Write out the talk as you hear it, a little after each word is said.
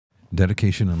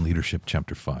Dedication and Leadership,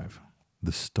 Chapter 5.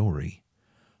 The Story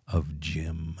of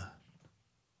Jim.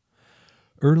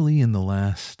 Early in the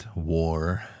last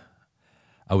war,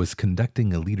 I was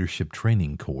conducting a leadership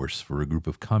training course for a group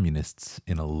of communists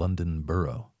in a London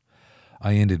borough.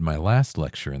 I ended my last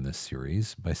lecture in this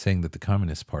series by saying that the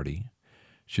Communist Party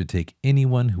should take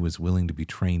anyone who was willing to be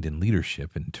trained in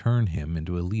leadership and turn him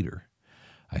into a leader.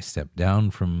 I stepped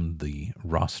down from the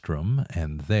rostrum,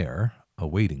 and there,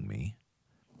 awaiting me,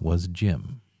 was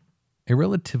Jim. A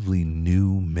relatively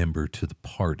new member to the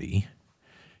party,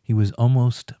 he was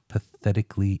almost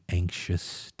pathetically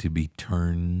anxious to be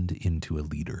turned into a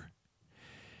leader.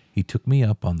 He took me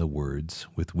up on the words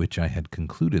with which I had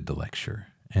concluded the lecture,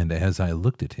 and as I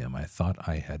looked at him, I thought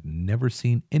I had never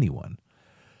seen anyone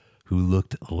who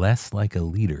looked less like a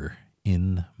leader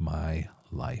in my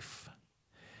life.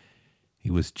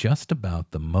 He was just about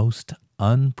the most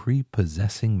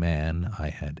unprepossessing man I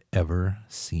had ever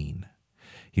seen.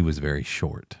 He was very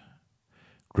short,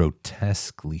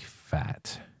 grotesquely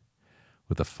fat,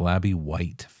 with a flabby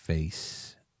white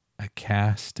face, a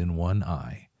cast in one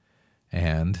eye,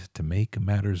 and, to make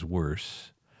matters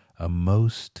worse, a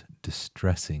most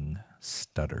distressing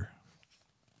stutter.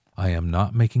 I am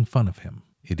not making fun of him.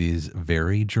 It is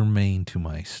very germane to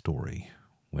my story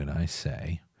when I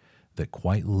say that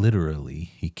quite literally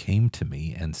he came to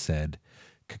me and said,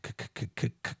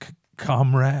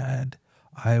 "Comrade,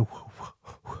 I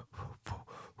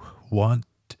want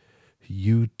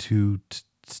you to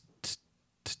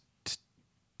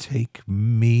take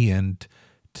me and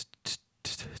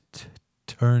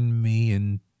turn me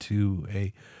into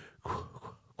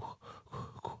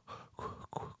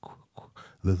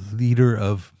the leader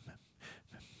of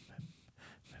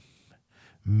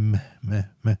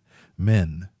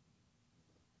men."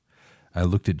 I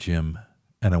looked at Jim,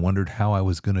 and I wondered how I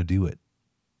was going to do it.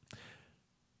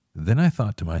 Then I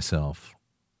thought to myself,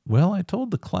 well, I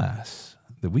told the class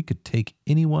that we could take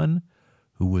anyone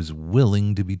who was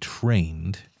willing to be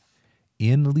trained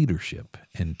in leadership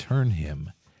and turn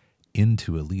him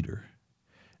into a leader.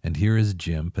 And here is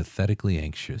Jim pathetically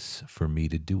anxious for me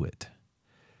to do it.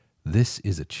 This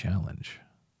is a challenge.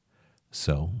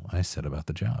 So I set about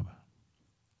the job.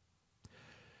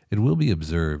 It will be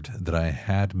observed that I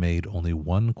had made only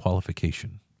one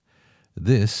qualification.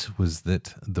 This was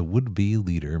that the would-be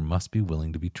leader must be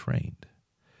willing to be trained.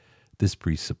 This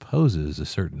presupposes a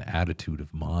certain attitude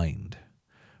of mind,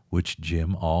 which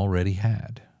Jim already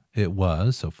had. It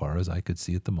was, so far as I could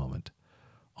see at the moment,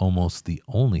 almost the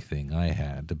only thing I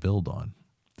had to build on.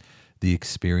 The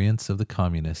experience of the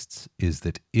communists is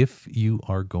that if you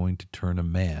are going to turn a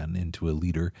man into a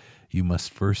leader, you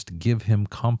must first give him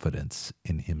confidence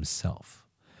in himself.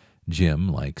 Jim,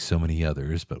 like so many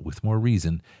others, but with more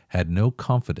reason, had no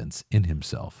confidence in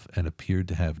himself and appeared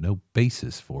to have no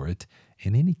basis for it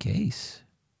in any case.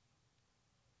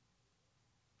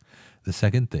 The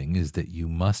second thing is that you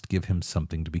must give him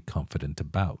something to be confident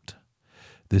about.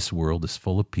 This world is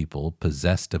full of people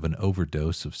possessed of an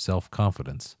overdose of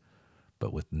self-confidence,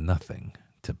 but with nothing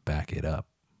to back it up.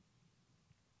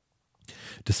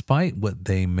 Despite what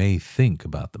they may think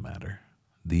about the matter,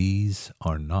 these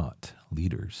are not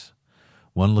leaders.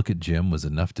 One look at Jim was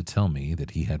enough to tell me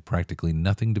that he had practically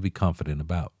nothing to be confident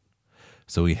about,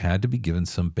 so he had to be given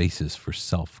some basis for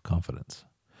self-confidence.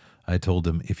 I told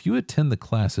him, if you attend the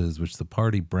classes which the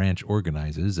party branch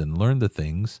organizes and learn the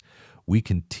things we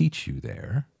can teach you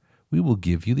there, we will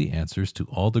give you the answers to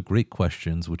all the great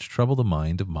questions which trouble the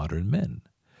mind of modern men.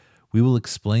 We will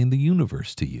explain the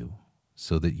universe to you,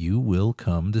 so that you will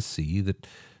come to see that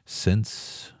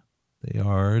since they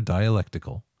are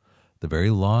dialectical, the very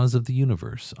laws of the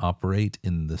universe operate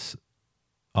on the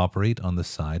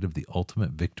side of the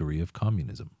ultimate victory of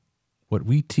communism. What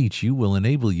we teach you will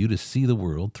enable you to see the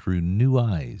world through new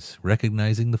eyes,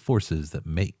 recognizing the forces that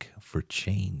make for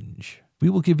change. We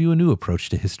will give you a new approach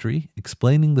to history,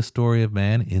 explaining the story of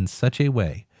man in such a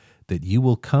way that you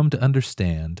will come to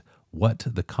understand what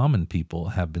the common people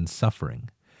have been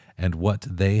suffering and what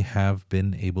they have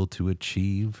been able to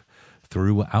achieve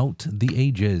throughout the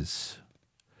ages.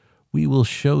 We will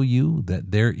show you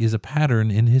that there is a pattern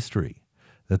in history,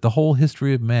 that the whole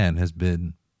history of man has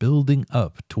been building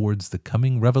up towards the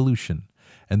coming revolution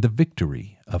and the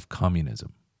victory of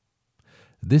communism.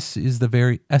 This is the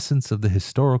very essence of the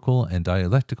historical and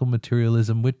dialectical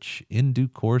materialism which, in due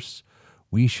course,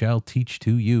 we shall teach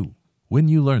to you. When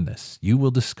you learn this, you will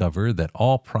discover that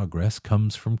all progress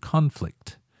comes from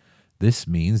conflict. This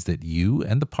means that you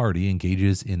and the party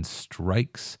engages in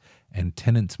strikes and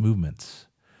tenants movements.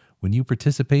 When you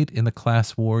participate in the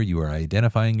class war, you are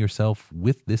identifying yourself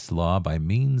with this law by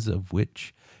means of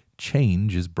which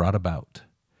change is brought about.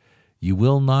 You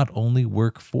will not only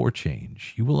work for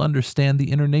change, you will understand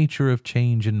the inner nature of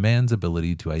change and man's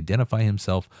ability to identify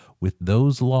himself with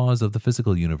those laws of the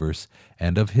physical universe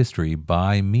and of history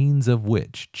by means of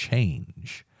which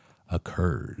change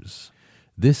occurs.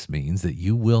 This means that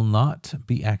you will not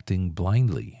be acting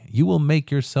blindly. You will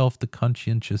make yourself the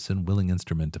conscientious and willing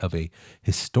instrument of a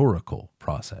historical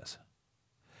process.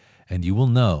 And you will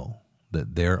know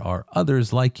that there are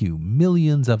others like you,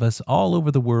 millions of us all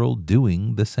over the world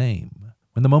doing the same.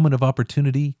 When the moment of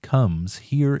opportunity comes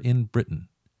here in Britain,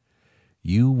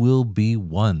 you will be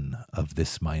one of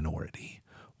this minority,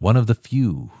 one of the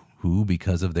few who,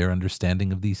 because of their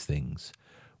understanding of these things,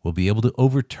 will be able to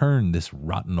overturn this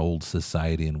rotten old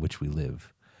society in which we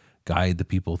live, guide the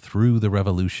people through the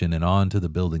revolution and on to the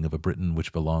building of a Britain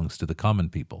which belongs to the common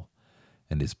people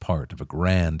and is part of a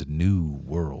grand new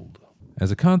world. As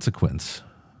a consequence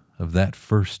of that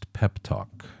first pep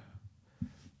talk,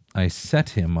 I set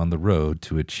him on the road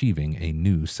to achieving a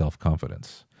new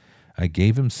self-confidence. I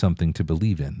gave him something to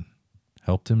believe in,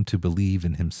 helped him to believe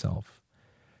in himself.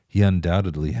 He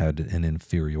undoubtedly had an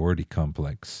inferiority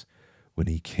complex when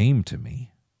he came to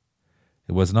me.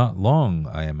 It was not long,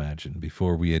 I imagine,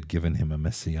 before we had given him a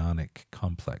messianic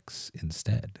complex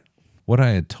instead. What I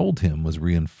had told him was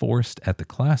reinforced at the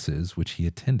classes which he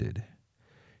attended.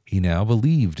 He now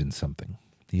believed in something.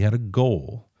 He had a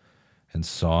goal and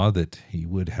saw that he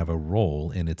would have a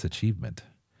role in its achievement.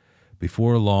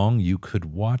 Before long, you could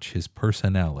watch his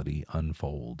personality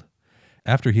unfold.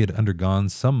 After he had undergone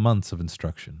some months of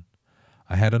instruction,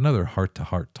 I had another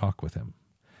heart-to-heart talk with him.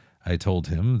 I told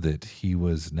him that he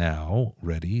was now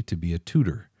ready to be a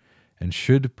tutor and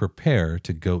should prepare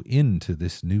to go into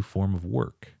this new form of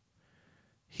work.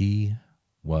 He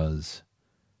was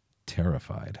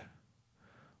terrified.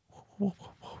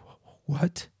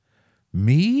 "What?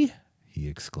 Me?" he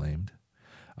exclaimed.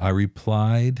 I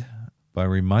replied by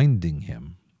reminding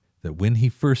him that when he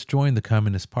first joined the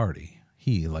Communist Party,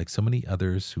 he, like so many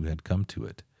others who had come to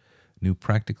it, knew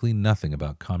practically nothing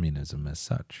about communism as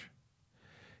such.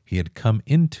 He had come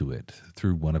into it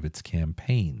through one of its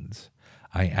campaigns.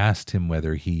 I asked him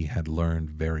whether he had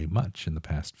learned very much in the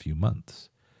past few months.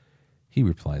 He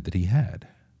replied that he had.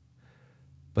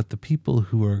 But the people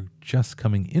who are just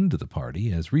coming into the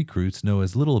party as recruits know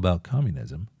as little about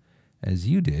communism as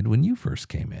you did when you first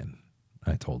came in,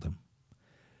 I told him.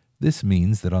 This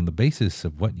means that on the basis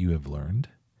of what you have learned,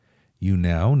 you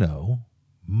now know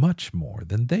much more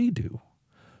than they do.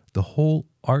 The whole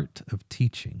art of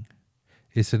teaching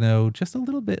is to know just a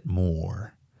little bit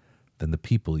more than the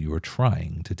people you are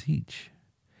trying to teach.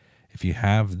 If you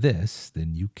have this,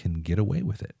 then you can get away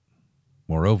with it.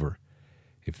 Moreover,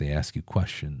 if they ask you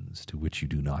questions to which you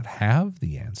do not have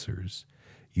the answers,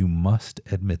 you must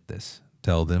admit this.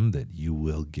 Tell them that you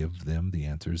will give them the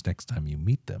answers next time you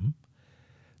meet them.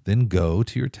 Then go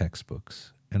to your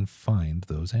textbooks and find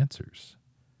those answers.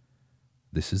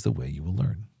 This is the way you will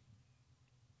learn.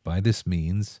 By this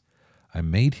means, I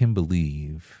made him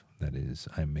believe, that is,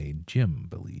 I made Jim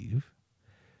believe,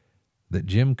 that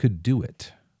Jim could do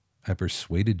it. I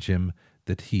persuaded Jim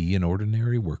that he, an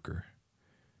ordinary worker,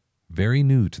 very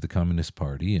new to the Communist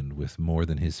Party and with more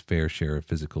than his fair share of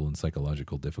physical and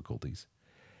psychological difficulties,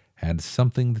 had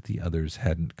something that the others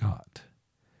hadn't got,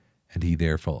 and he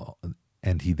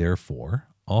therefore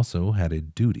also had a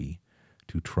duty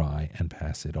to try and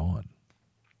pass it on.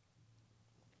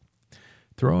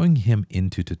 Throwing him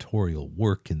into tutorial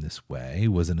work in this way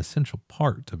was an essential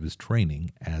part of his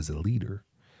training as a leader.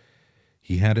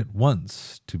 He had at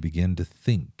once to begin to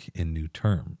think in new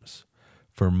terms.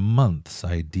 For months,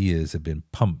 ideas had been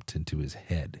pumped into his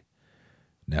head.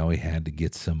 Now he had to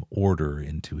get some order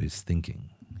into his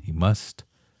thinking. He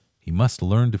must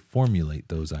learn to formulate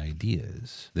those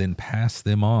ideas, then pass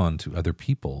them on to other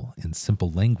people in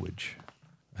simple language,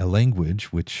 a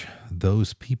language which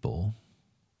those people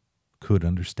could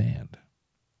understand.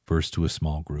 First to a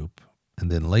small group,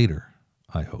 and then later,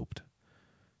 I hoped,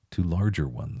 to larger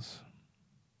ones.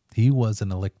 He was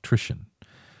an electrician,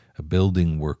 a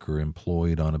building worker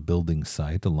employed on a building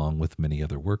site along with many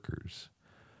other workers.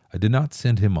 I did not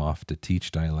send him off to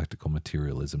teach dialectical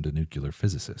materialism to nuclear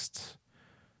physicists.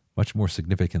 Much more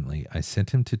significantly, I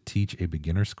sent him to teach a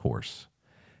beginner's course,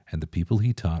 and the people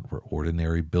he taught were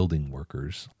ordinary building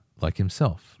workers like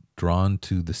himself, drawn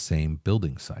to the same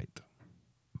building site.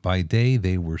 By day,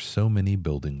 they were so many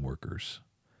building workers,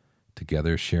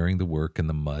 together sharing the work and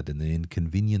the mud and the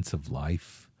inconvenience of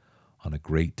life on a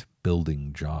great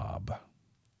building job.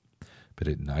 But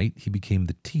at night, he became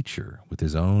the teacher with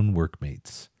his own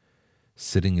workmates,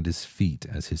 sitting at his feet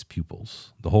as his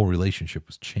pupils. The whole relationship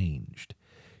was changed.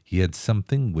 He had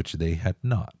something which they had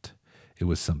not. It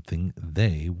was something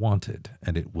they wanted,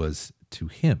 and it was to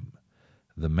him,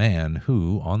 the man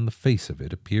who, on the face of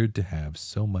it, appeared to have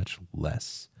so much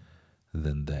less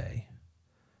than they,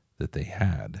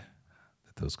 that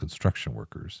those construction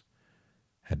workers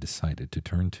had decided to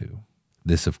turn to.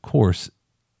 This, of course,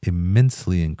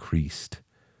 immensely increased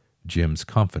Jim's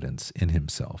confidence in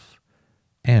himself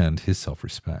and his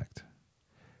self-respect.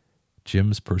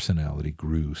 Jim's personality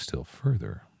grew still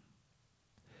further.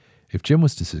 If Jim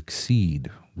was to succeed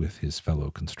with his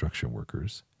fellow construction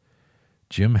workers,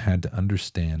 Jim had to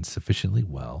understand sufficiently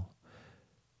well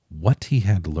what he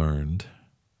had learned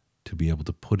to be able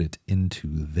to put it into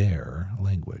their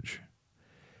language.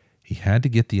 He had to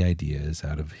get the ideas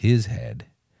out of his head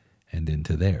and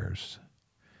into theirs.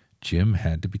 Jim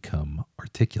had to become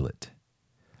articulate.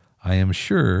 I am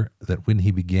sure that when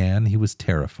he began, he was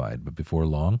terrified, but before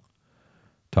long,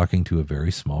 talking to a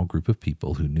very small group of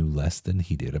people who knew less than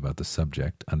he did about the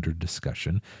subject under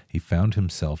discussion, he found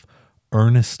himself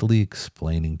earnestly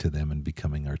explaining to them and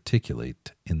becoming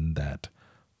articulate in that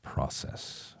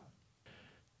process.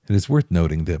 It is worth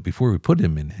noting that before we put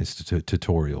him in his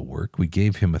tutorial work, we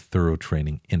gave him a thorough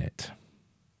training in it.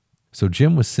 So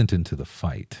Jim was sent into the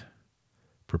fight,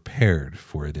 prepared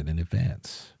for it in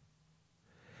advance.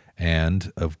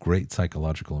 And of great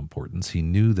psychological importance, he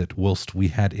knew that whilst we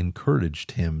had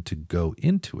encouraged him to go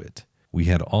into it, we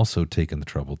had also taken the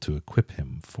trouble to equip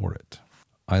him for it.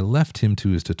 I left him to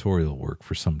his tutorial work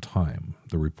for some time.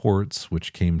 The reports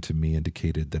which came to me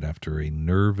indicated that after a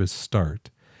nervous start,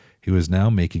 he was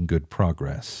now making good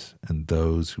progress, and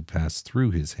those who passed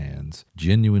through his hands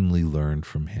genuinely learned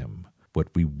from him what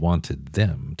we wanted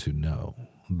them to know.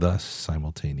 Thus,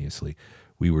 simultaneously,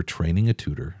 we were training a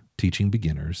tutor, teaching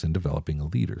beginners, and developing a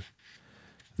leader.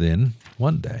 Then,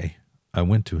 one day, I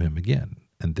went to him again,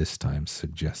 and this time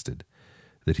suggested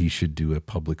that he should do a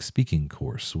public speaking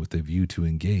course with a view to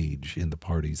engage in the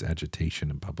party's agitation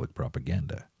and public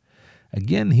propaganda.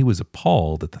 Again, he was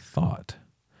appalled at the thought,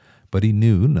 but he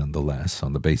knew, nonetheless,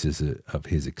 on the basis of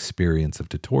his experience of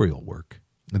tutorial work,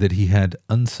 that he had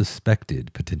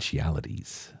unsuspected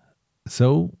potentialities.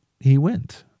 So he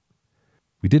went.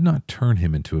 We did not turn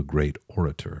him into a great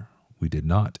orator. We did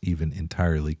not even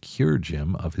entirely cure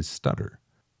Jim of his stutter,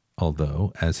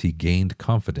 although, as he gained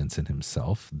confidence in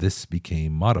himself, this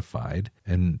became modified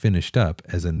and finished up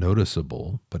as a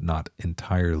noticeable but not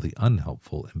entirely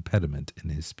unhelpful impediment in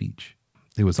his speech.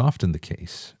 It was often the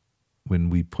case,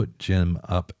 when we put Jim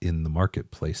up in the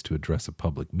marketplace to address a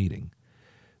public meeting,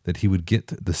 that he would get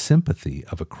the sympathy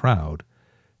of a crowd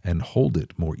and hold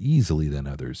it more easily than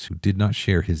others who did not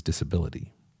share his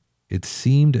disability. It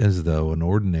seemed as though an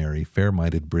ordinary,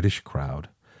 fair-minded British crowd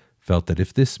felt that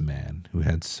if this man, who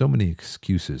had so many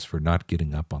excuses for not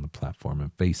getting up on the platform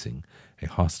and facing a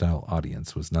hostile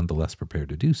audience, was nonetheless prepared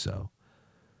to do so,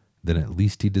 then at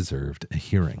least he deserved a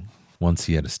hearing. Once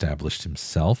he had established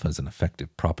himself as an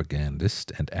effective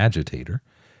propagandist and agitator,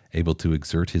 able to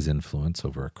exert his influence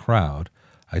over a crowd,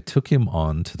 I took him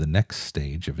on to the next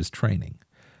stage of his training.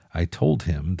 I told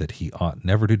him that he ought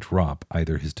never to drop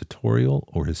either his tutorial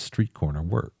or his street corner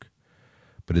work,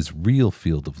 but his real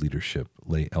field of leadership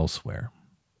lay elsewhere.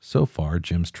 So far,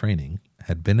 Jim's training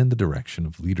had been in the direction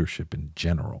of leadership in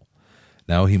general.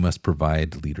 Now he must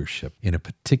provide leadership in a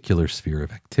particular sphere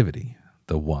of activity,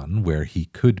 the one where he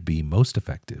could be most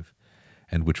effective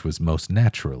and which was most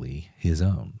naturally his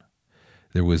own.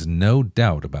 There was no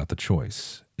doubt about the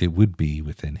choice. It would be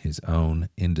within his own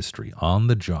industry, on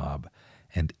the job,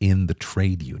 and in the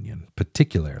trade union,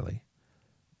 particularly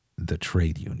the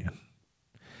trade union.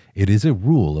 It is a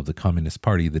rule of the Communist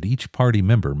Party that each party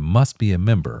member must be a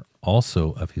member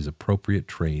also of his appropriate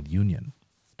trade union.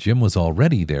 Jim was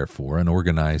already, therefore, an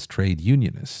organized trade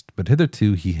unionist, but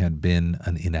hitherto he had been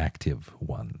an inactive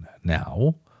one.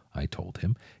 Now, I told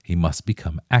him, he must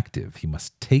become active. He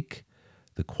must take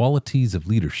the qualities of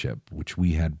leadership which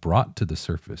we had brought to the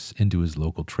surface into his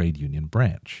local trade union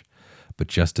branch. But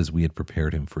just as we had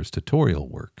prepared him for his tutorial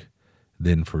work,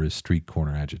 then for his street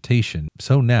corner agitation,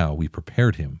 so now we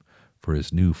prepared him for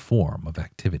his new form of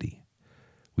activity.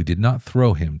 We did not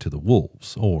throw him to the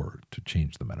wolves, or, to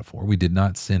change the metaphor, we did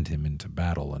not send him into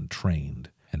battle untrained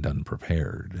and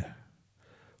unprepared.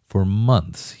 For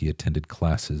months he attended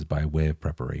classes by way of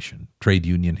preparation: trade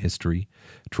union history,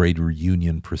 trade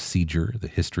union procedure, the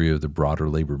history of the broader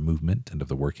labor movement and of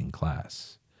the working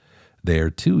class.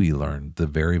 There, too, he learned the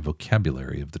very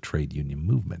vocabulary of the trade union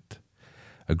movement.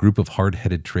 A group of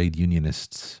hard-headed trade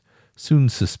unionists soon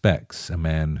suspects a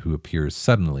man who appears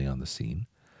suddenly on the scene,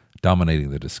 dominating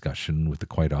the discussion with the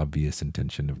quite obvious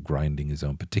intention of grinding his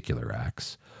own particular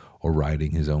axe or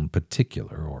riding his own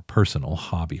particular or personal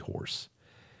hobby horse.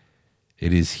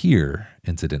 It is here,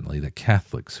 incidentally, that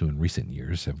Catholics who in recent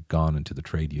years have gone into the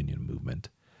trade union movement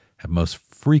have most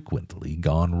frequently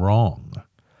gone wrong.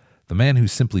 The man who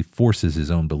simply forces his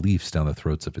own beliefs down the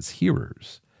throats of his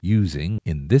hearers, using,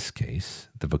 in this case,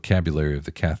 the vocabulary of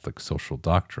the Catholic social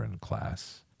doctrine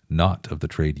class, not of the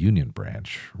trade union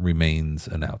branch, remains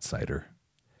an outsider.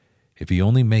 If he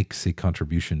only makes a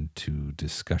contribution to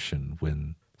discussion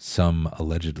when some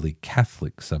allegedly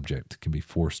Catholic subject can be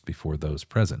forced before those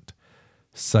present,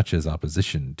 such as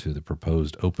opposition to the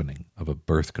proposed opening of a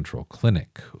birth control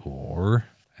clinic, or,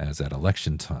 as at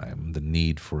election time, the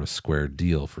need for a square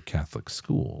deal for Catholic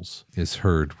schools, is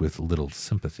heard with little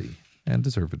sympathy, and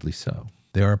deservedly so.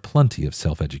 There are plenty of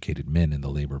self-educated men in the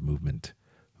labor movement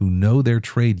who know their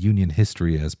trade union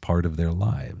history as part of their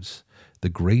lives, the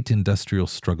great industrial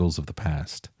struggles of the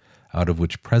past, out of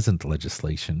which present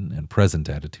legislation and present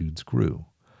attitudes grew,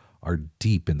 are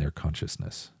deep in their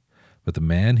consciousness. But the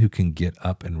man who can get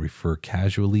up and refer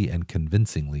casually and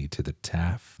convincingly to the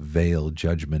Taft Vale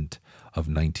Judgment of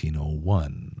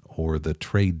 1901, or the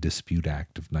Trade Dispute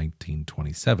Act of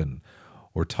 1927,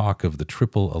 or talk of the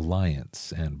Triple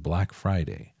Alliance and Black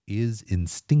Friday, is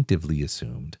instinctively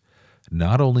assumed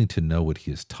not only to know what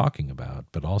he is talking about,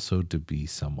 but also to be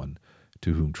someone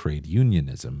to whom trade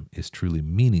unionism is truly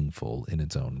meaningful in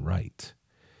its own right.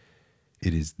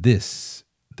 It is this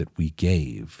that we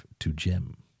gave to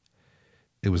Jim.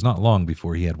 It was not long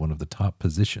before he had one of the top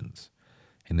positions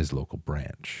in his local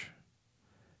branch.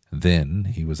 Then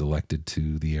he was elected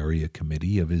to the area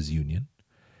committee of his union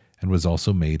and was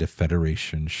also made a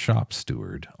Federation shop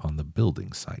steward on the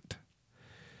building site.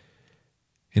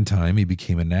 In time, he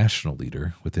became a national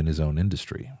leader within his own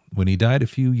industry. When he died a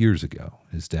few years ago,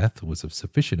 his death was of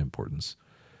sufficient importance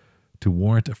to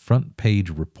warrant a front-page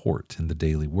report in the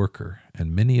Daily Worker,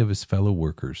 and many of his fellow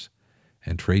workers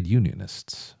and trade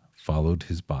unionists followed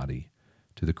his body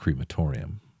to the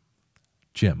crematorium.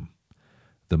 Jim,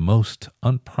 the most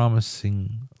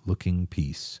unpromising-looking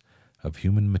piece of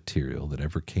human material that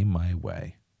ever came my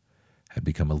way, had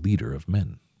become a leader of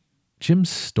men.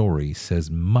 Jim's story says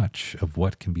much of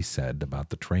what can be said about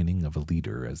the training of a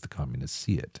leader as the communists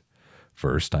see it.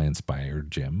 First, I inspired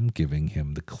Jim, giving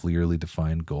him the clearly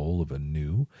defined goal of a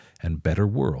new and better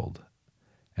world,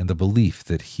 and the belief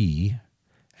that he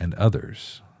and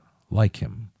others, like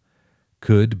him,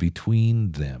 could,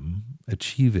 between them,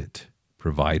 achieve it,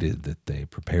 provided that they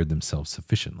prepared themselves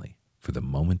sufficiently for the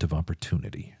moment of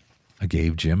opportunity. I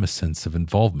gave Jim a sense of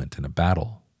involvement in a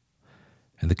battle,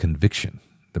 and the conviction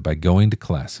that by going to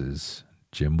classes,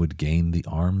 Jim would gain the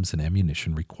arms and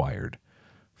ammunition required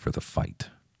for the fight.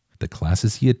 The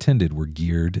classes he attended were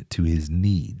geared to his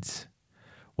needs.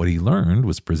 What he learned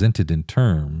was presented in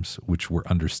terms which were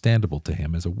understandable to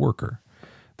him as a worker.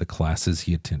 The classes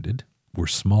he attended were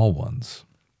small ones.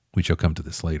 We shall come to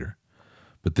this later,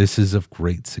 but this is of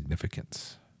great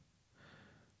significance.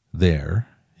 There,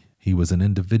 he was an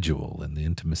individual in the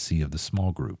intimacy of the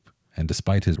small group, and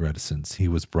despite his reticence, he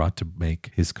was brought to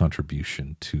make his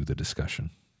contribution to the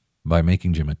discussion. By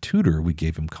making Jim a tutor, we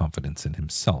gave him confidence in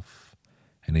himself,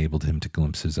 enabled him to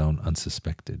glimpse his own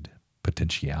unsuspected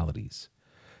potentialities.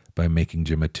 By making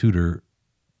Jim a tutor,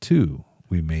 too,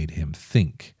 we made him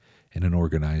think in an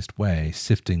organized way,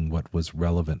 sifting what was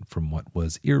relevant from what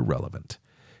was irrelevant.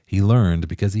 He learned,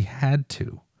 because he had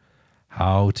to,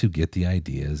 how to get the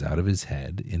ideas out of his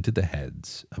head into the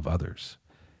heads of others.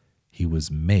 He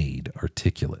was made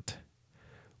articulate.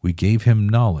 We gave him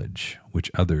knowledge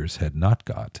which others had not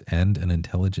got, and an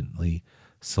intelligently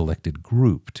selected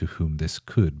group to whom this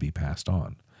could be passed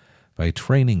on. By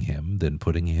training him, then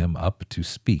putting him up to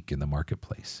speak in the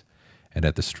marketplace and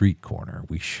at the street corner,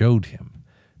 we showed him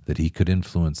that he could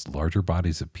influence larger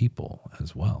bodies of people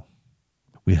as well.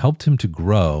 We helped him to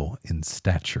grow in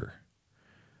stature.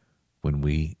 When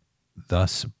we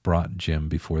thus brought Jim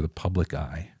before the public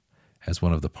eye as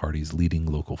one of the party's leading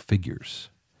local figures,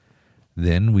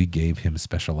 then we gave him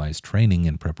specialized training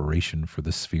in preparation for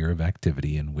the sphere of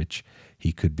activity in which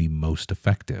he could be most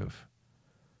effective,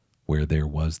 where there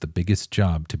was the biggest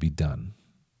job to be done,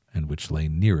 and which lay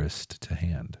nearest to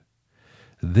hand.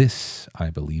 This, I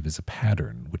believe, is a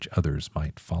pattern which others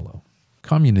might follow.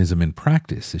 Communism in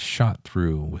practice is shot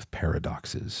through with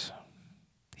paradoxes.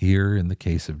 Here, in the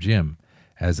case of Jim,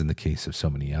 as in the case of so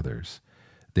many others,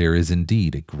 there is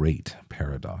indeed a great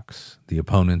paradox. The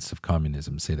opponents of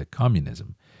communism say that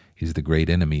communism is the great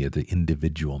enemy of the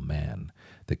individual man,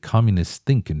 that communists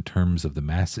think in terms of the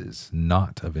masses,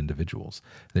 not of individuals,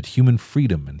 that human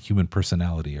freedom and human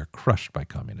personality are crushed by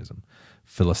communism.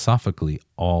 Philosophically,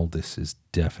 all this is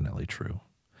definitely true.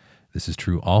 This is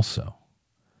true also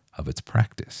of its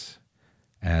practice,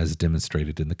 as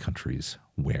demonstrated in the countries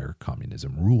where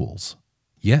communism rules.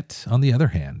 Yet, on the other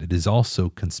hand, it is also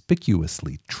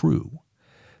conspicuously true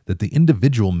that the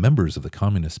individual members of the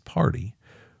Communist Party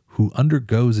who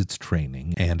undergoes its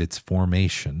training and its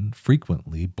formation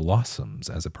frequently blossoms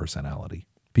as a personality.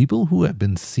 People who have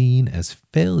been seen as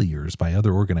failures by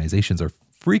other organizations are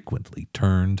frequently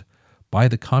turned by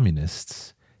the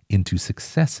communists into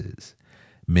successes.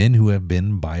 Men who have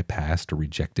been bypassed or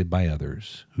rejected by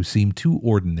others, who seem too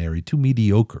ordinary, too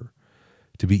mediocre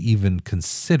to be even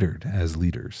considered as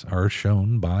leaders, are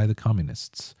shown by the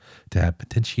communists to have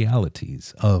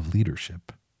potentialities of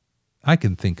leadership. I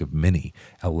can think of many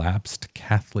a lapsed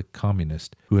Catholic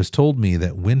communist who has told me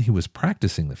that when he was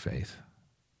practicing the faith,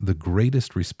 the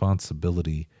greatest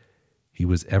responsibility he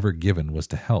was ever given was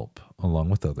to help, along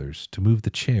with others, to move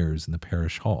the chairs in the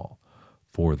parish hall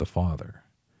for the Father.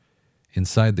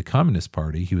 Inside the Communist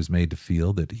Party, he was made to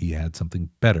feel that he had something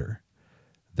better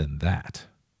than that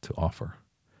to offer,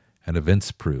 and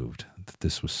events proved that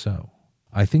this was so.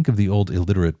 I think of the old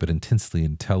illiterate but intensely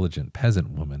intelligent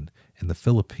peasant woman in the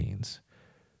Philippines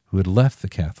who had left the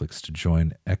Catholics to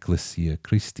join Ecclesia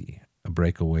Christi, a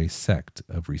breakaway sect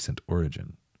of recent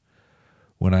origin.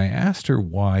 When I asked her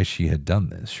why she had done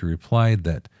this, she replied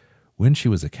that when she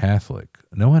was a Catholic,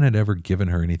 no one had ever given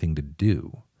her anything to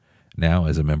do. Now,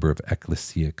 as a member of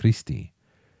Ecclesia Christi,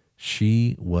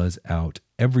 she was out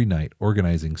every night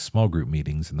organizing small group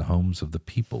meetings in the homes of the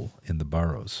people in the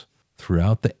barrios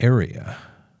throughout the area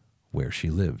where she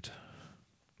lived.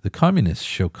 The communists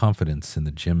show confidence in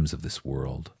the gems of this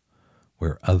world,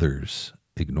 where others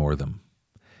ignore them.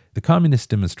 The communists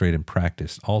demonstrate in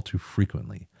practice all too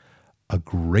frequently a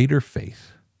greater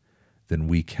faith than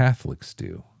we Catholics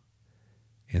do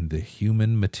in the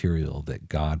human material that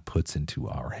God puts into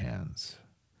our hands.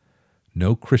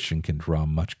 No Christian can draw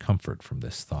much comfort from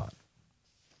this thought.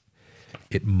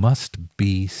 It must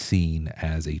be seen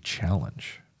as a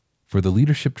challenge. For the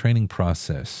leadership training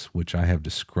process, which I have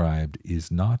described, is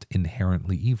not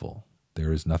inherently evil.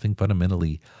 There is nothing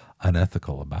fundamentally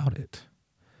unethical about it.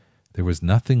 There was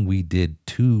nothing we did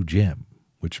to Jim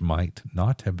which might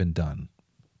not have been done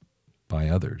by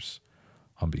others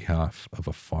on behalf of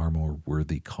a far more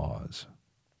worthy cause.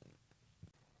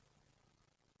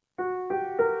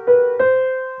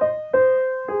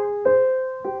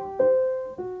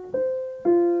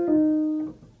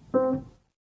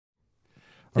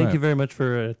 Thank you very much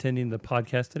for attending the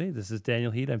podcast today. This is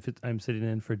Daniel Heat. I'm sitting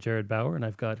in for Jared Bauer, and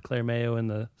I've got Claire Mayo in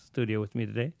the studio with me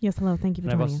today. Yes, hello. Thank you for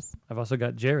joining us. I've also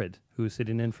got Jared, who's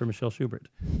sitting in for Michelle Schubert.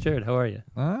 Jared, how are you?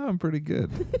 I'm pretty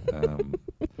good.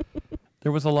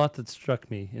 There was a lot that struck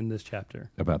me in this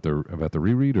chapter. About the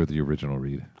reread or the original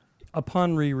read?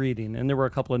 Upon rereading, and there were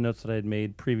a couple of notes that I had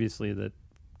made previously that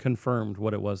confirmed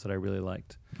what it was that I really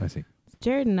liked. I see.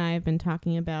 Jared and I have been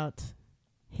talking about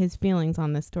his feelings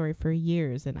on this story for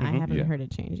years, and I haven't heard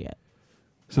it change yet.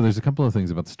 So there's a couple of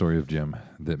things about the story of Jim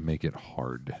that make it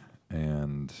hard.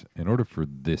 And in order for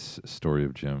this story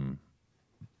of Jim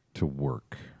to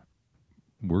work,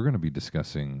 we're going to be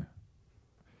discussing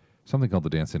something called the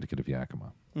Dance Syndicate of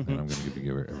Yakima. And I'm going to give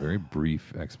you a very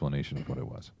brief explanation of what it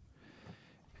was.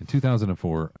 In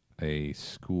 2004, a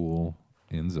school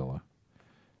in Zilla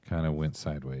kind of went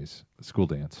sideways. The school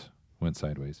dance went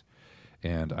sideways.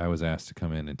 And I was asked to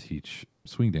come in and teach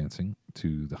swing dancing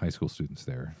to the high school students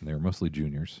there. And they were mostly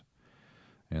juniors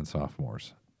and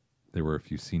sophomores. There were a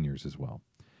few seniors as well.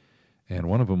 And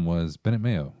one of them was Bennett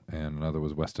Mayo, and another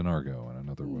was Weston Argo, and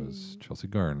another was Chelsea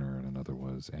Gardner, and another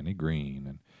was Annie Green.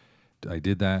 And I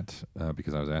did that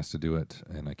because I was asked to do it,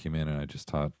 and I came in and I just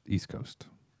taught East Coast.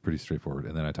 Pretty straightforward.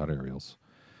 And then I taught aerials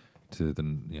to the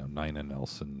Nina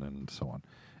Nelson and so on.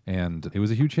 And it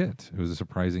was a huge hit. It was a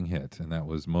surprising hit. And that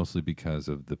was mostly because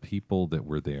of the people that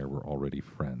were there were already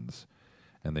friends.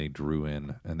 And they drew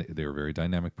in, and they were very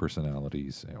dynamic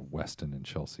personalities, Weston and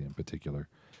Chelsea in particular.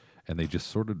 And they just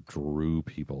sort of drew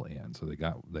people in. So they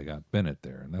got Bennett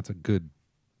there. And it's a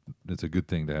good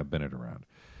thing to have Bennett around.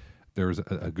 There was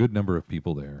a good number of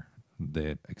people there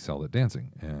that excelled at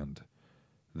dancing. And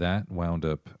that wound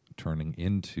up turning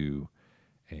into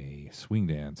a swing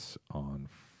dance on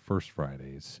First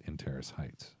Fridays in Terrace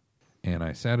Heights. And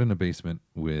I sat in a basement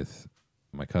with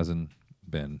my cousin,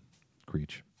 Ben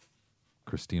Creech,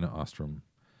 Christina Ostrom,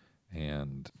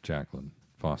 and Jacqueline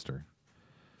Foster.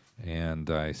 And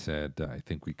I said, I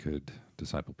think we could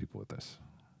disciple people with this.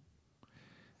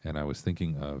 And I was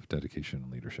thinking of dedication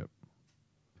and leadership.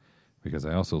 Because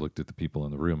I also looked at the people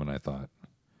in the room and I thought,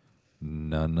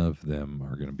 none of them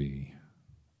are going to be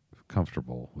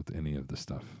comfortable with any of the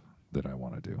stuff that I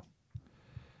want to do.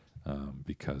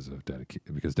 Because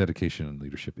dedication and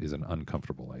leadership is an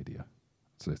uncomfortable idea.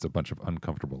 It's a bunch of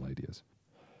uncomfortable ideas.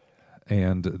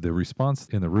 And the response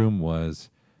in the room was,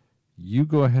 you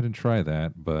go ahead and try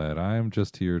that, but I'm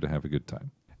just here to have a good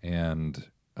time. And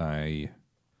I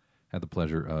had the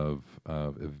pleasure of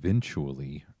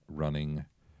eventually running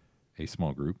a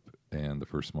small group. And the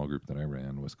first small group that I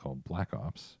ran was called Black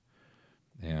Ops.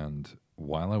 And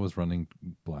while I was running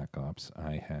Black Ops,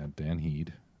 I had Dan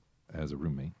Heed as a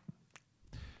roommate.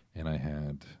 And I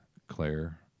had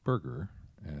Claire Berger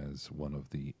as one of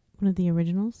the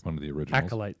originals? One of the originals.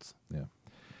 Acolytes. Yeah.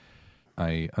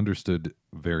 I understood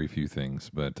very few things,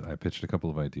 but I pitched a couple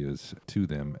of ideas to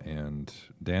them, and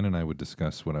Dan and I would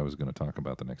discuss what I was going to talk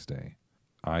about the next day.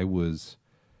 I was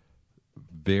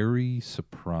very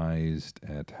surprised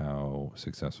at how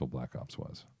successful Black Ops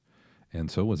was,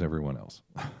 and so was everyone else.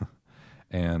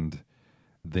 And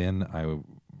then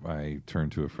I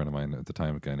turned to a friend of mine at the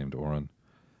time, a guy named Oren,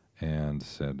 and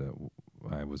said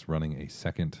I was running a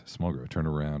second small group. I turned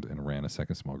around and ran a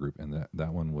second small group, and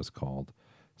that one was called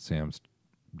Sam's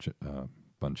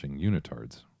Bunching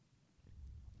Unitards,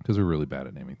 because we're really bad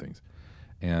at naming things.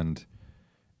 And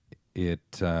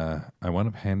I wound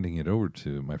up handing it over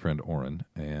to my friend Oren,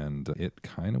 and it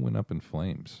kind of went up in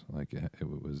flames. Like it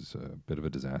was a bit of a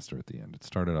disaster at the end. It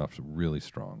started off really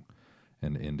strong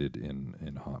and ended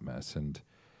in a hot mess. And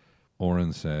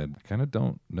Oren said, I kind of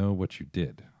don't know what you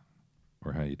did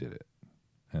or how you did it.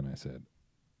 And I said,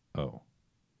 oh,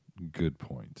 good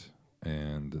point.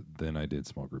 And then I did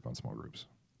small group on small groups.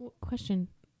 Well, question.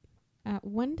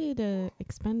 When did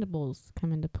Expendables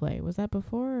come into play? Was that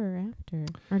before or after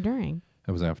or during?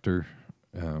 That was after.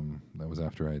 That was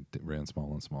after I ran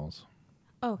Small on Smalls.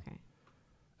 Oh, okay.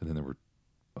 And then there were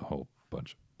a whole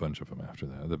bunch of them after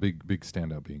that. The big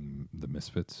standout being the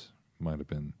Misfits might have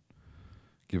been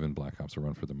given Black Ops a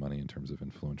run for their money in terms of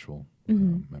influential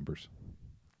members.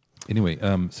 Anyway,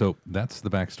 so that's the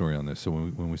backstory on this. So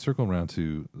when we circle around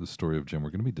to the story of Jim, we're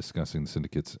going to be discussing the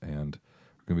syndicates, and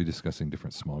we're going to be discussing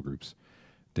different small groups.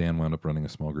 Dan wound up running a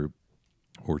small group,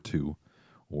 or 2,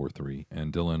 or 3,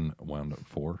 and Dylan wound up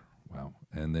 4. Wow.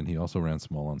 And then he also ran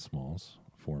Small on Smalls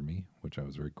for me, which I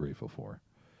was very grateful for.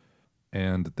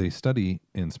 And they study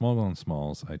in Small on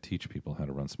Smalls. I teach people how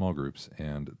to run small groups,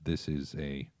 and this is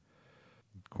a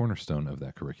cornerstone of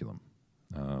that curriculum.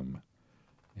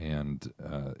 And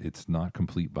it's not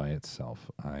complete by itself.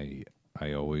 I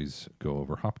always go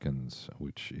over Hopkins,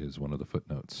 which is one of the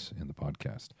footnotes in the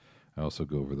podcast. I also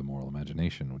go over the moral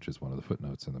imagination, which is one of the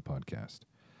footnotes in the podcast.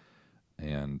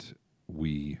 And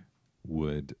we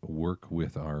would work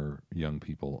with our young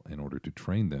people in order to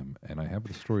train them. And I have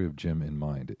the story of Jim in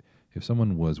mind. If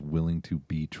someone was willing to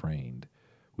be trained,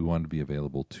 we wanted to be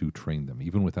available to train them,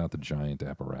 even without the giant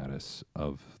apparatus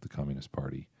of the Communist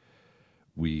Party.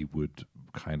 We would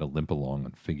kind of limp along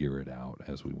and figure it out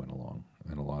as we went along.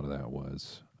 And a lot of that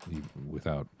was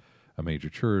without a major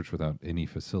church, without any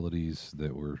facilities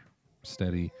that were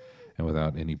steady, and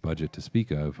without any budget to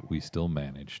speak of, we still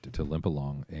managed to limp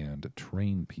along and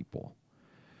train people.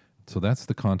 So that's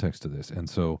the context of this. And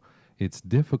so it's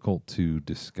difficult to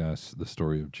discuss the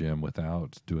story of Jim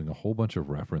without doing a whole bunch of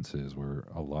references where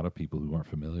a lot of people who aren't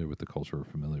familiar with the culture or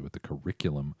familiar with the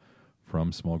curriculum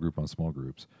from small group on small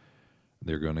groups,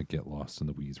 they're going to get lost in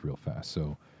the weeds real fast.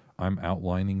 So I'm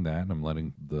outlining that, and I'm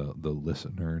letting the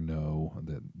listener know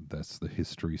that that's the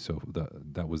history. So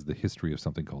that was the history of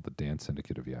something called the Dance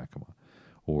Syndicate of Yakima,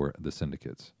 or the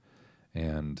syndicates.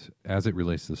 And as it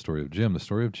relates to the story of Jim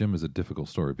is a difficult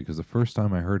story because the first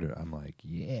time I heard it, I'm like,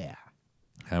 yeah.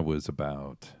 I was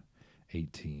about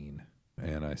 18,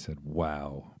 and I said,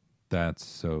 wow, that's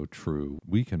so true.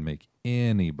 We can make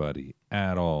anybody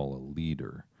at all a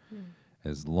leader.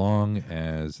 As long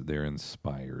as they're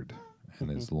inspired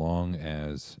and as long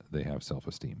as they have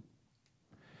self-esteem.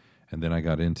 And then I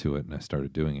got into it and I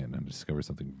started doing it and I discovered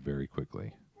something very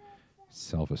quickly.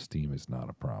 Self-esteem is not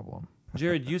a problem.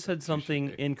 Jared, you said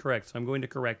something incorrect, so I'm going to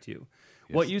correct you.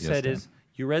 Yes, what you said is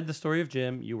you read the story of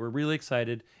Jim, you were really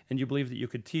excited, and you believed that you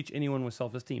could teach anyone with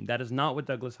self-esteem. That is not what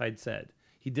Douglas Hyde said.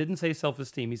 He didn't say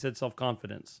self-esteem, he said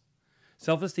self-confidence.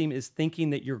 Self-esteem is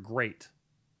thinking that you're great.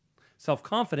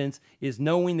 Self-confidence is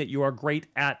knowing that you are great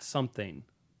at something.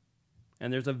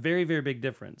 And there's a very, very big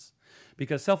difference.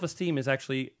 Because self-esteem is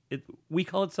actually, we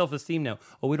call it self-esteem now.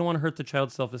 Oh, we don't want to hurt the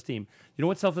child's self-esteem. You know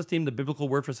what self-esteem, the biblical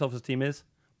word for self-esteem is?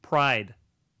 Pride.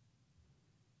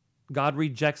 God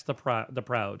rejects the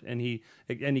proud, and he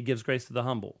gives grace to the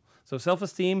humble. So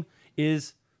self-esteem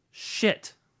is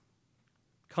shit.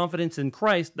 Confidence in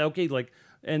Christ, okay,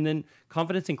 and then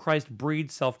confidence in Christ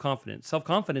breeds self-confidence.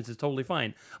 Self-confidence is totally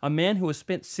fine. A man who has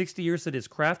spent 60 years at his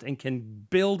craft and can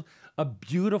build a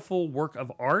beautiful work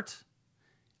of art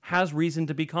has reason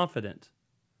to be confident.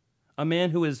 A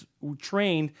man who is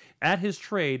trained at his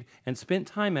trade and spent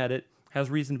time at it has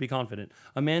reason to be confident.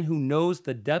 A man who knows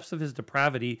the depths of his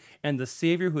depravity and the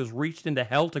Savior who has reached into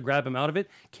hell to grab him out of it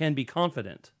can be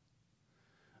confident.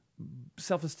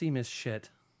 Self-esteem is shit.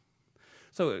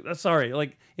 So, sorry,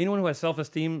 like, anyone who has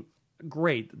self-esteem,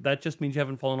 great. That just means you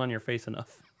haven't fallen on your face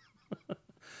enough.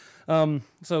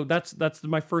 So that's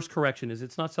my first correction, is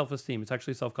it's not self-esteem, it's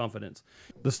actually self-confidence.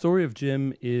 The story of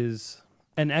Jim is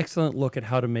an excellent look at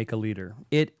how to make a leader.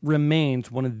 It remains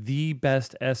one of the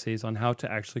best essays on how to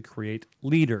actually create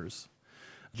leaders.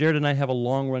 Jared and I have a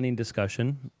long-running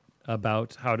discussion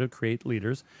about how to create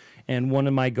leaders, and one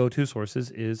of my go-to sources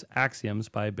is Axioms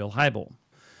by Bill Hybel.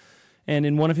 And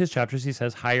in one of his chapters, he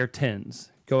says, hire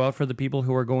tens. Go out for the people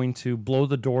who are going to blow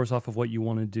the doors off of what you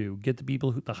want to do. Get the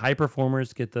people, the high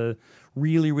performers, get the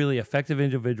really, really effective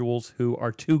individuals who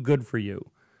are too good for you,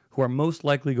 who are most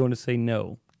likely going to say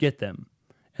no. Get them.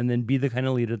 And then be the kind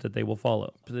of leader that they will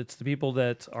follow. It's the people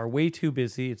that are way too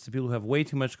busy. It's the people who have way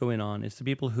too much going on. It's the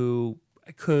people who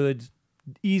could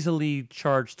easily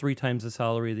charge 3 times the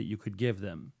salary that you could give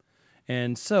them.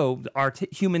 And so our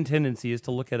human tendency is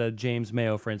to look at a James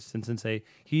Mayo, for instance, and say,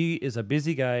 he is a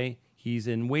busy guy. He's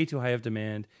in way too high of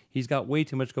demand. He's got way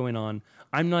too much going on.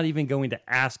 I'm not even going to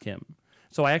ask him.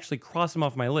 So I actually cross him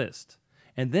off my list.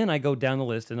 And then I go down the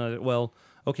list and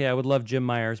okay, I would love Jim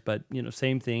Myers, but,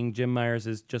 same thing. Jim Myers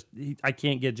is just, I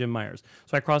can't get Jim Myers.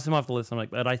 So I cross him off the list. I'm like,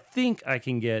 but I think I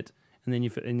can get, and then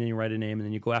you write a name and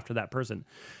then you go after that person.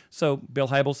 So Bill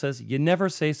Hybel says, you never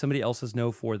say somebody else's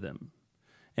no for them.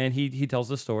 And he tells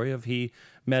the story of he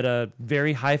met a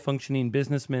very high-functioning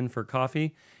businessman for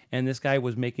coffee, and this guy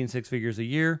was making 6 figures a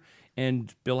year.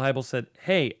 And Bill Hybel said,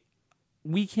 hey,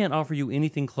 we can't offer you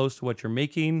anything close to what you're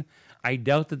making. I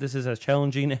doubt that this is as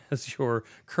challenging as your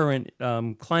current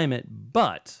climate,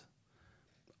 but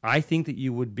I think that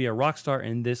you would be a rock star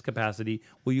in this capacity.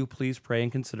 Will you please pray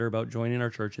and consider about joining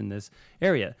our church in this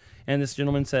area? And this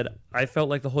gentleman said, I felt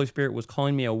like the Holy Spirit was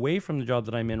calling me away from the job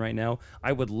that I'm in right now.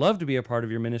 I would love to be a part of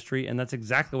your ministry, and that's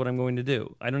exactly what I'm going to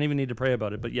do. I don't even need to pray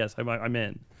about it, but yes, I'm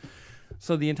in.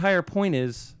 So the entire point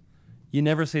is, you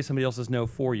never say somebody else's no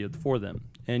for them.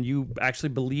 And you actually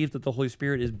believe that the Holy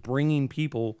Spirit is bringing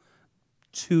people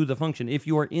to the function. If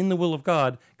you are in the will of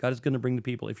God, God is going to bring the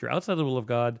people. If you're outside the will of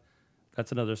God,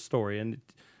 that's another story. And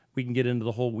we can get into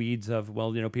the whole weeds of,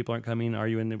 people aren't coming. Are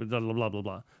you in there? Blah, blah, blah, blah,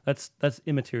 blah. That's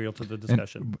immaterial to the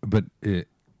discussion. But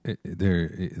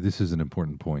this is an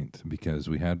important point, because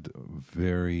we had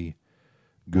very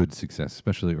good success,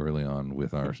 especially early on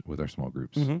with our small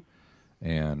groups. Mm-hmm.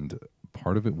 And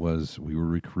part of it was we were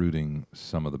recruiting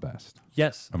some of the best.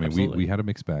 Yes, I mean, we had a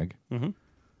mixed bag. Mm-hmm.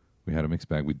 We had a mixed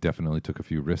bag. We definitely took a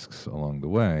few risks along the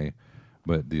way,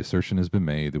 but the assertion has been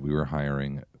made that we were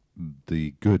hiring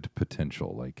the good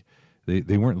potential. Like,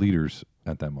 they weren't leaders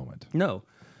at that moment. No.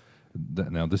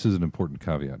 Now, this is an important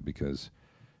caveat, because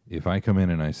if I come in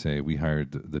and I say we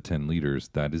hired the 10 leaders,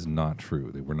 that is not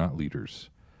true. They were not leaders,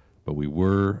 but we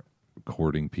were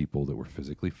courting people that were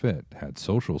physically fit, had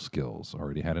social skills,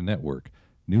 already had a network,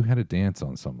 knew how to dance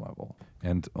on some level.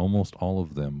 And almost all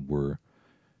of them were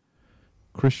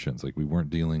Christians. Like, we weren't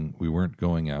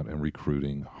going out and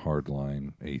recruiting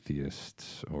hardline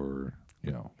atheists or,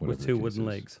 whatever. With 2 wooden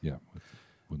legs. Yeah.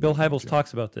 Bill Hybels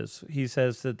talks about this. He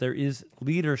says that there is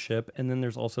leadership, and then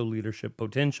there's also leadership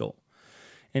potential.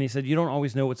 And he said, you don't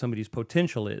always know what somebody's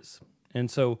potential is.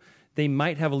 And so they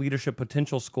might have a leadership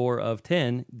potential score of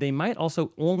 10. They might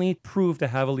also only prove to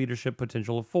have a leadership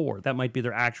potential of 4. That might be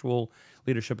their actual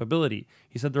leadership ability.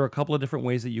 He said there are a couple of different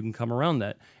ways that you can come around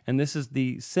that. And this is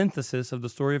the synthesis of the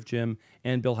story of Jim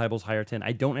and Bill Hybels' Hire 10.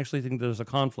 I don't actually think there's a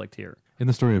conflict here. In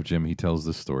the story of Jim, he tells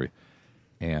this story,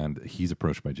 and he's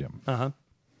approached by Jim. Uh-huh.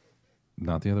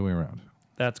 Not the other way around.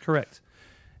 That's correct.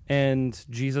 And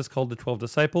Jesus called the 12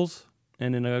 disciples,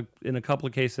 and in a couple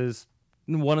of cases,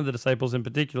 one of the disciples in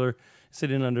particular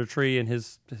sitting under a tree, and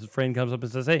his friend comes up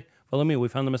and says, hey, follow me, we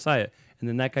found the Messiah. And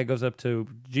then that guy goes up to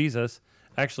Jesus.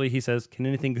 Actually, he says, can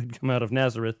anything good come out of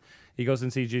Nazareth? He goes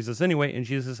and sees Jesus anyway, and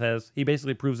he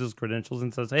basically proves his credentials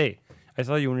and says, hey, I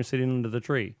saw you when you're sitting under the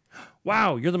tree.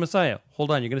 Wow, you're the Messiah.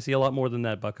 Hold on, you're going to see a lot more than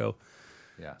that, bucko.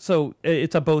 Yeah. So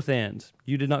it's a both and.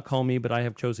 You did not call me, but I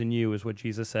have chosen you, is what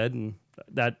Jesus said, and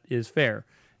that is fair.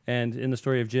 And in the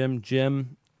story of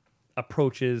Jim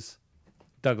approaches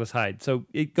Douglas Hyde. So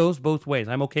it goes both ways.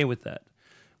 I'm okay with that.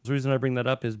 The reason I bring that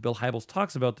up is Bill Hybels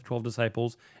talks about the 12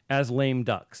 disciples as lame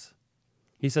ducks.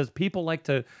 He says people like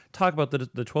to talk about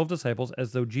the 12 disciples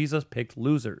as though Jesus picked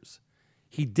losers.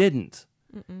 He didn't.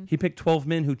 Mm-mm. He picked 12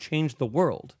 men who changed the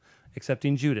world.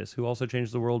 excepting Judas, who also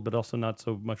changed the world, but also not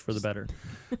so much for the better.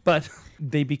 But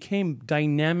they became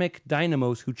dynamic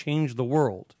dynamos who changed the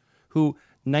world, who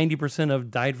 90% of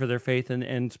died for their faith,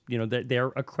 and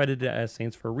they're accredited as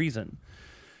saints for a reason.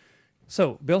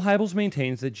 So Bill Hybels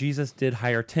maintains that Jesus did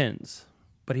hire 10s,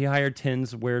 but he hired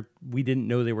 10s where we didn't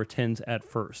know they were 10s at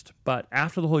first. But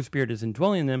after the Holy Spirit is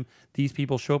indwelling them, these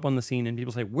people show up on the scene, and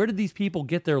people say, where did these people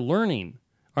get their learning?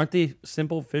 Aren't they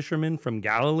simple fishermen from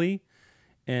Galilee?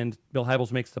 And Bill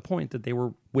Hybels makes the point that they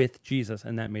were with Jesus,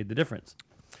 and that made the difference.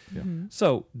 Yeah. Mm-hmm.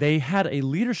 So they had a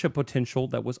leadership potential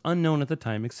that was unknown at the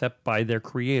time except by their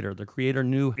creator. The creator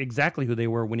knew exactly who they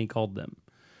were when he called them.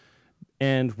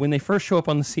 And when they first show up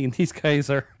on the scene, these guys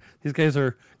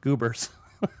are goobers.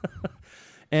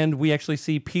 And we actually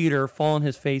see Peter fall on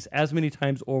his face as many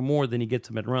times or more than he gets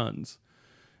him and runs.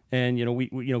 And we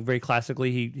very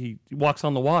classically he walks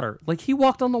on the water. Like, he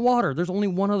walked on the water. There's only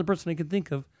one other person I can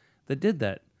think of that did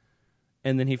that.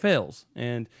 And then he fails.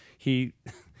 And he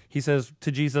says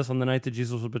to Jesus on the night that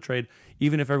Jesus was betrayed,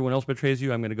 even if everyone else betrays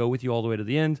you, I'm going to go with you all the way to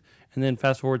the end. And then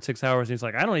fast forward 6 hours, and he's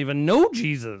like, I don't even know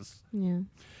Jesus. Yeah.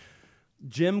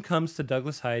 Jim comes to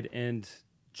Douglas Hyde, and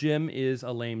Jim is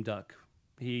a lame duck.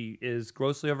 He is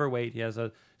grossly overweight. He has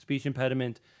a speech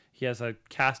impediment. He has a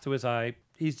cast to his eye.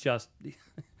 He's just...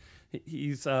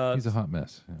 he's a hot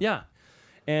mess. Yeah.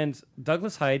 And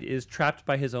Douglas Hyde is trapped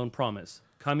by his own promise.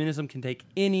 Communism can take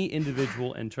any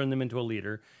individual and turn them into a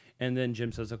leader. And then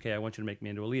Jim says, okay, I want you to make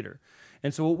me into a leader.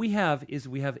 And so what we have is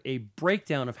a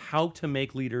breakdown of how to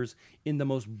make leaders in the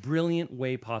most brilliant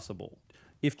way possible.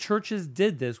 If churches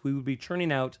did this, we would be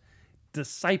churning out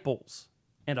disciples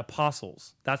and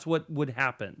apostles. That's what would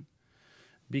happen,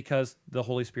 because the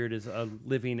Holy Spirit is a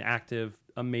living, active,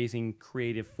 amazing,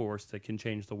 creative force that can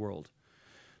change the world.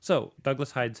 So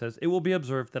Douglas Hyde says, it will be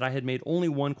observed that I had made only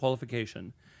one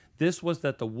qualification. This was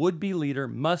that the would-be leader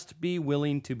must be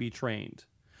willing to be trained.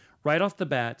 Right off the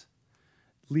bat,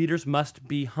 leaders must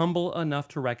be humble enough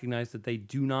to recognize that they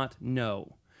do not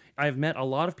know. I've met a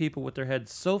lot of people with their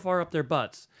heads so far up their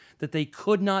butts that they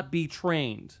could not be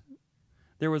trained.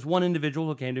 There was one individual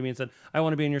who came to me and said, I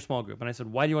want to be in your small group. And I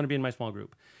said, why do you want to be in my small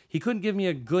group? He couldn't give me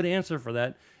a good answer for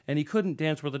that, and he couldn't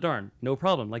dance worth a darn. No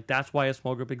problem. Like, that's why a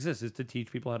small group exists, is to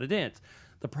teach people how to dance.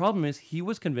 The problem is he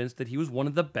was convinced that he was one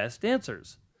of the best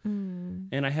dancers.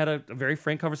 And I had a very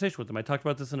frank conversation with him. I talked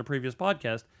about this in a previous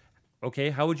podcast.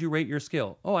 Okay, how would you rate your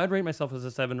skill? Oh, I'd rate myself as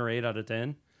a 7 or 8 out of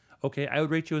 10. Okay, I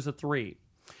would rate you as a 3.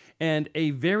 And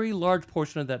a very large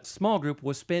portion of that small group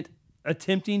was spent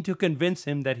attempting to convince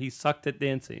him that he sucked at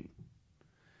dancing.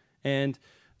 And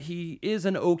he is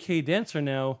an okay dancer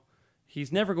now.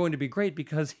 He's never going to be great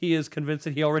because he is convinced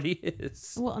that he already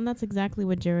is. Well, and that's exactly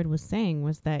what Jared was saying,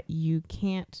 was that you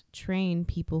can't train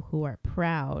people who are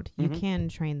proud. You can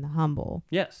train the humble.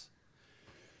 Yes.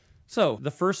 So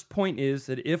the first point is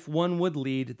that if one would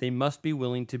lead, they must be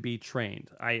willing to be trained.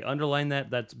 I underline that.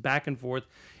 That's back and forth.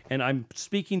 And I'm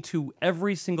speaking to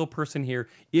every single person here.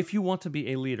 If you want to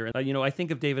be a leader, I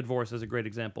think of David Voris as a great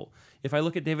example. If I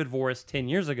look at David Voris 10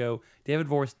 years ago, David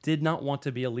Voris did not want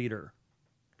to be a leader.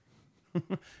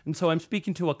 And so I'm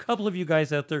speaking to a couple of you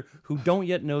guys out there who don't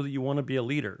yet know that you want to be a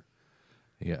leader.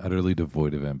 Yeah, utterly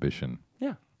devoid of ambition.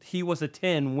 Yeah. He was a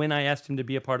 10 when I asked him to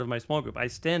be a part of my small group. I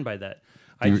stand by that.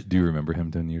 Do you remember him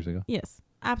 10 years ago? Yes,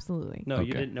 absolutely. No, okay.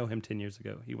 You didn't know him 10 years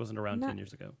ago. He wasn't around 10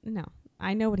 years ago. No,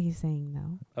 I know what he's saying,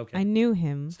 though. Okay. I knew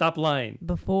him. Stop lying.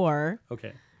 Before.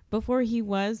 Okay. Before he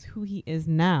was who he is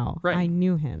now. Right. I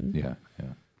knew him. Yeah.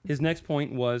 His next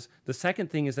point was, the second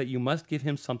thing is that you must give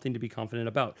him something to be confident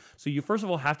about. So you first of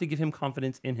all have to give him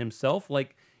confidence in himself.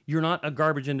 Like, you're not a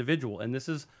garbage individual. And this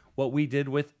is what we did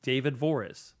with David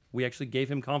Voris. We actually gave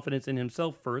him confidence in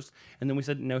himself first, and then we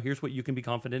said, no, here's what you can be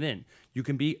confident in. You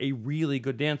can be a really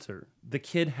good dancer. The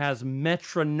kid has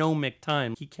metronomic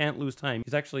time. He can't lose time.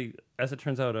 He's actually, as it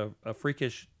turns out, a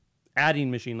freakish adding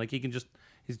machine. Like, he can just,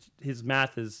 his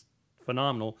math is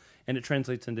phenomenal, and it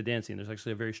translates into dancing. There's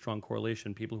actually a very strong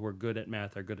correlation. People who are good at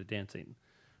math are good at dancing,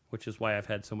 which is why I've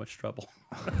had so much trouble.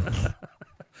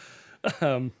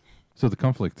 So the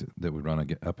conflict that we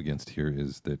run up against here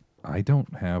is that I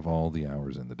don't have all the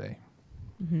hours in the day.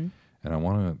 And I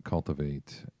want to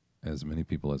cultivate as many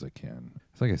people as I can.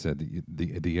 It's like I said,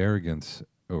 the arrogance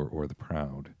or the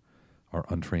proud are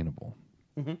untrainable.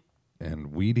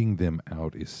 And weeding them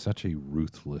out is such a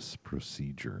ruthless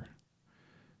procedure.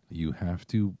 You have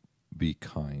to be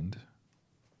kind,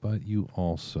 but you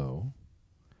also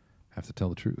have to tell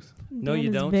the truth. No, you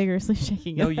don't. Vigorously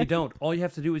shaking. No, you don't. All you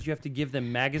have to do is you have to give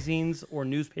them magazines or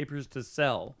newspapers to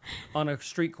sell on a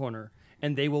street corner,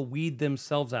 and they will weed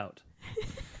themselves out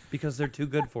because they're too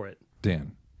good for it.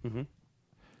 Dan,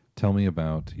 Tell me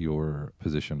about your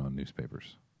position on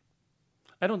newspapers.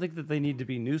 I don't think that they need to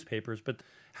be newspapers, but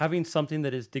having something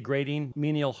that is degrading,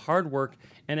 menial hard work,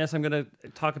 and as I'm going to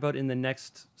talk about in the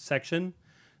next section,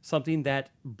 something that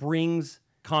brings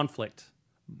conflict,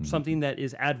 something that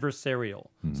is adversarial,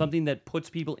 something that puts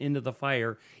people into the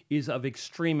fire is of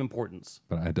extreme importance.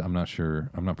 But I'm not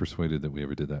sure, I'm not persuaded that we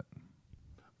ever did that.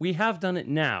 We have done it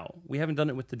now. We haven't done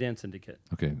it with the Dan Syndicate.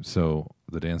 Okay, so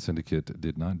the Dan Syndicate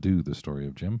did not do the story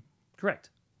of Jim?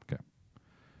 Correct. Okay.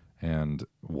 And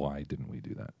why didn't we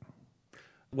do that?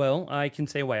 Well, I can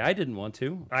say why I didn't want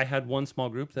to. I had one small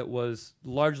group that was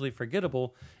largely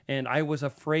forgettable, and I was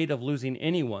afraid of losing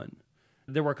anyone.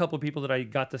 There were a couple of people that I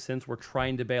got the sense were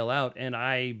trying to bail out, and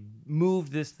I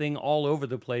moved this thing all over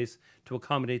the place to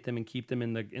accommodate them and keep them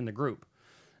in the group.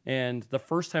 And the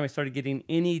first time I started getting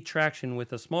any traction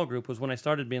with a small group was when I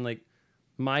started being like,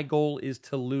 my goal is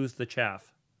to lose the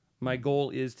chaff. My goal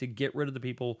is to get rid of the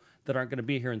people that aren't going to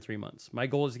be here in 3 months. My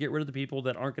goal is to get rid of the people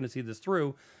that aren't going to see this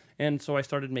through. And so I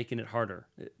started making it harder.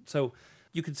 So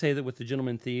you could say that with the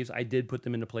Gentlemen Thieves, I did put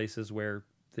them into places where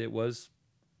it was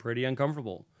pretty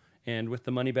uncomfortable. And with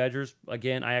the Money Badgers,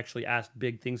 again, I actually asked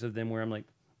big things of them where I'm like,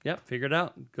 yep, figure it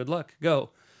out. Good luck.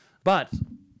 Go. But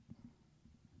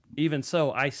even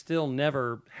so, I still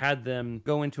never had them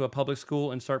go into a public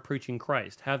school and start preaching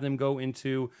Christ, have them go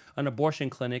into an abortion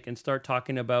clinic and start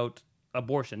talking about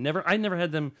abortion. I never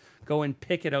had them go and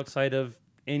pick it outside of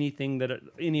anything that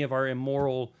any of our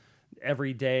immoral,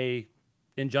 everyday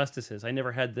injustices. I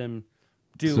never had them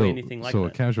do anything like that. So a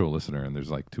casual listener, and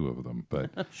there's like two of them, but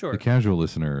sure. The casual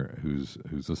listener who's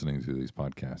listening to these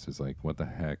podcasts is like, what the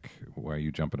heck? Why are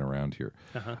you jumping around here?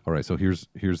 All right, so here's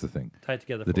the thing. Tie it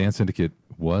together. The Dan Syndicate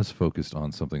was focused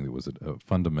on something that was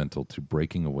fundamental to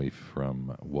breaking away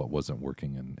from what wasn't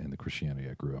working in the Christianity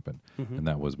I grew up in. And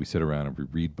that was we sit around and we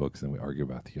read books and we argue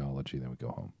about theology, then we go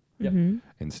home. Yep.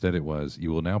 Instead, it was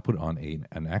you will now put on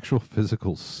an actual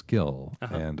physical skill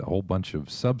and a whole bunch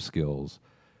of sub-skills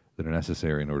that are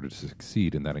necessary in order to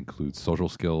succeed, and that includes social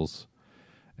skills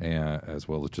as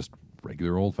well as just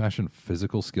regular old-fashioned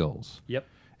physical skills. Yep.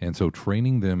 And so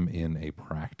training them in a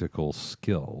practical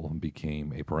skill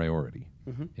became a priority.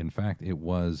 In fact, it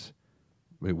was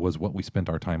what we spent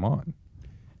our time on.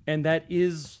 And that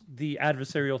is the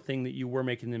adversarial thing that you were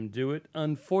making them do it.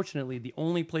 Unfortunately, the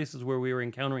only places where we were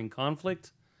encountering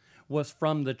conflict was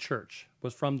from the church,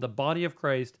 was from the body of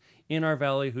Christ in our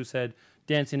valley who said,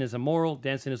 dancing is immoral,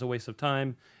 dancing is a waste of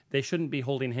time. They shouldn't be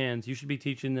holding hands. You should be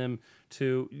teaching them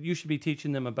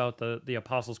about the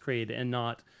Apostles' Creed and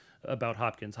not about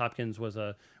Hopkins. Hopkins was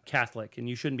a Catholic, and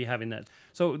you shouldn't be having that.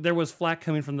 So there was flack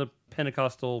coming from the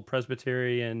Pentecostal,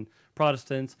 Presbyterian,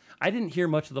 Protestants. I didn't hear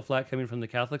much of the flack coming from the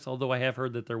Catholics, although I have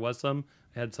heard that there was some.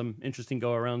 I had some interesting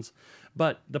go-arounds.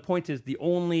 But the point is, the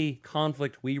only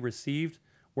conflict we received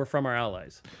were from our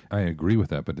allies. I agree with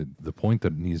that, but the point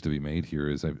that needs to be made here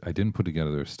is I didn't put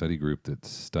together a study group that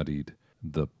studied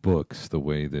the books the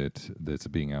way that's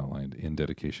being outlined in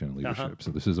Dedication and Leadership.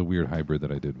 So this is a weird hybrid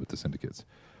that I did with the syndicates.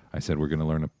 I said we're going to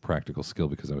learn a practical skill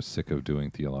because I was sick of doing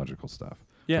theological stuff,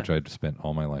 which I'd spent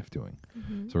all my life doing.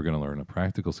 So we're going to learn a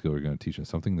practical skill. We're going to teach them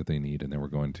something that they need, and then we're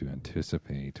going to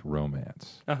anticipate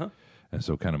romance. And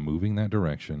so kind of moving that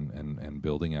direction and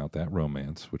building out that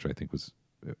romance, which I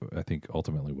think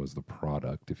ultimately was the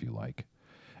product, if you like.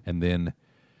 And then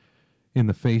in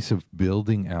the face of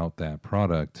building out that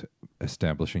product,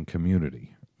 establishing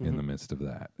community in the midst of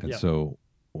that. And so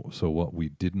what we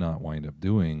did not wind up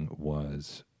doing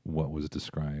was what was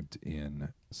described in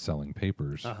Selling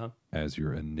Papers as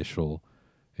your initial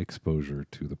exposure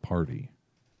to the party.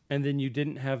 And then you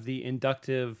didn't have the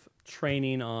inductive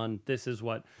training on this is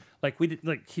what, like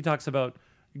he talks about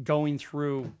going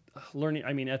through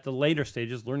learning, at the later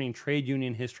stages, learning trade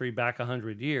union history back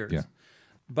 100 years. Yeah.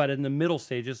 But in the middle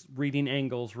stages, reading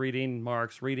Engels, reading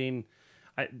Marx,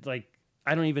 I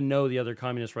don't even know the other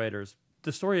communist writers.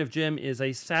 The story of Jim is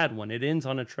a sad one. It ends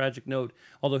on a tragic note,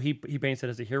 although he paints it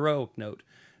as a heroic note.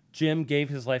 Jim gave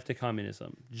his life to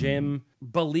communism. Jim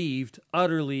believed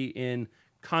utterly in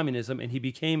communism, and he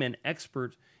became an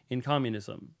expert in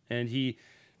communism. And he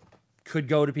could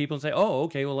go to people and say, oh,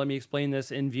 okay, well, let me explain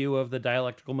this in view of the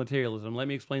dialectical materialism. Let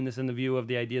me explain this in the view of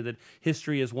the idea that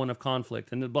history is one of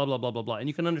conflict, and blah, blah, blah, blah, blah. And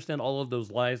you can understand all of those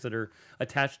lies that are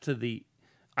attached to the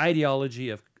ideology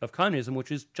of communism, which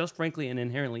is just frankly and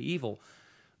inherently evil.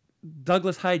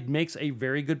 Douglas Hyde makes a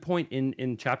very good point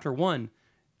in chapter 1.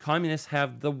 Communists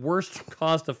have the worst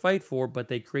cause to fight for, but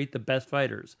they create the best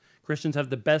fighters. Christians have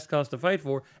the best cause to fight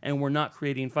for, and we're not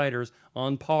creating fighters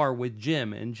on par with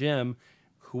Jim. And Jim,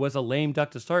 who was a lame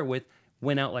duck to start with,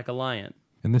 went out like a lion.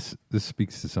 And this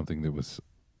speaks to something that was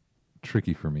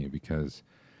tricky for me because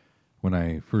when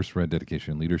I first read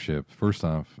Dedication and Leadership, first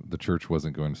off, the church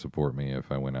wasn't going to support me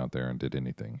if I went out there and did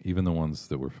anything. Even the ones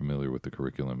that were familiar with the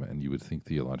curriculum and you would think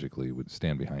theologically would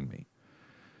stand behind me.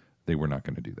 They were not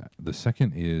going to do that. The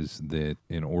second is that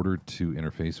in order to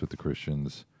interface with the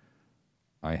Christians,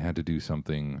 I had to do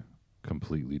something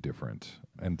completely different.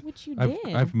 And which you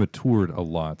did. I've matured a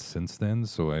lot since then,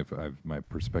 so I've my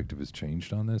perspective has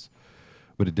changed on this.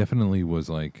 But it definitely was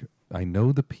like, I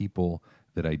know the people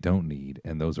that I don't need,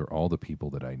 and those are all the people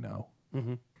that I know.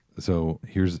 Mm-hmm. So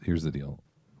here's the deal.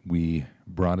 We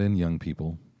brought in young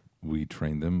people. We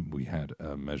trained them. We had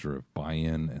a measure of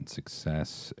buy-in and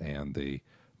success, and they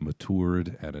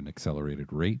matured at an accelerated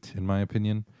rate, in my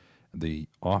opinion. They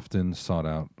often sought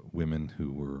out women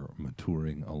who were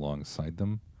maturing alongside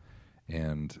them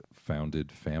and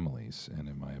founded families. And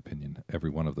in my opinion, every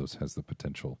one of those has the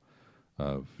potential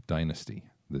of dynasty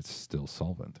that's still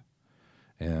solvent.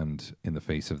 And in the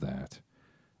face of that,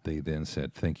 they then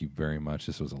said, thank you very much.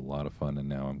 This was a lot of fun, and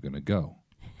now I'm going to go.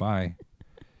 Bye.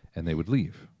 And they would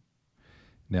leave.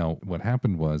 Now, what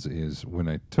happened is when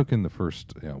I took in the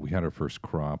first, we had our first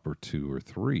crop or 2 or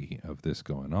 3 of this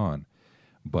going on.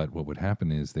 But what would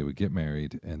happen is they would get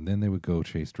married, and then they would go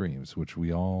chase dreams, which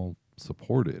we all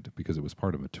supported because it was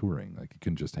part of maturing. Like, you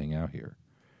couldn't just hang out here.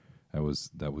 That was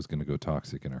going to go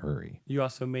toxic in a hurry. You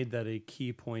also made that a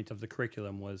key point of the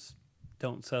curriculum was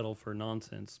don't settle for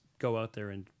nonsense. Go out there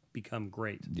and become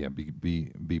great. Yeah, be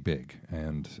big.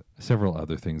 And several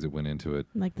other things that went into it.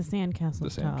 Like the sandcastle.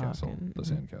 The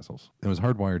sandcastles. It was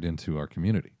hardwired into our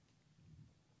community.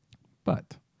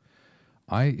 But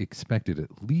I expected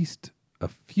at least a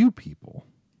few people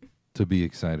to be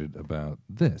excited about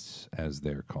this as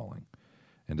their calling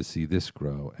and to see this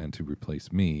grow and to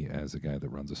replace me as a guy that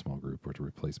runs a small group, or to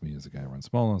replace me as a guy who runs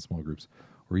small groups,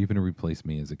 or even to replace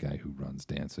me as a guy who runs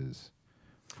dances,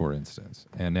 for instance.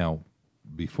 And now,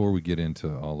 before we get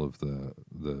into all of the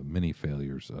many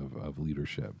failures of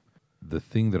leadership, the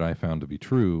thing that I found to be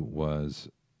true was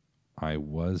I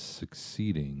was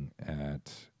succeeding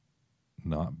at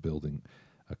not building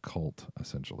a cult,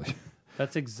 essentially.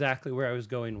 That's exactly where I was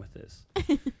going with this.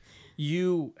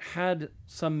 You had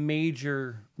some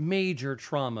major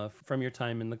trauma from your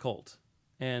time in the cult.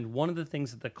 And one of the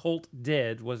things that the cult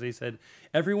did was they said,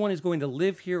 everyone is going to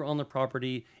live here on the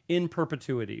property in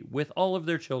perpetuity with all of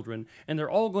their children, and they're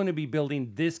all going to be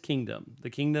building this kingdom, the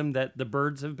kingdom that the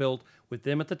birds have built with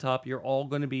them at the top. You're all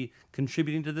going to be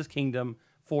contributing to this kingdom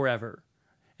forever.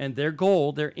 And their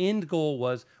end goal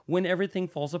was, when everything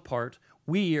falls apart,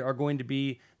 we are going to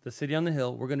be the city on the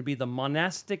hill. We're going to be the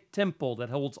monastic temple that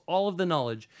holds all of the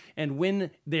knowledge. And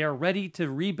when they are ready to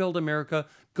rebuild America,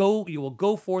 you will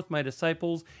go forth, my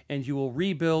disciples, and you will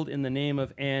rebuild in the name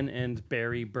of Anne and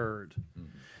Barry Bird. Mm-hmm.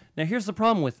 Now, here's the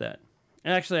problem with that.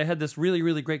 And actually, I had this really,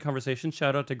 really great conversation.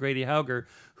 Shout out to Grady Hauger,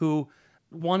 who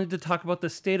wanted to talk about the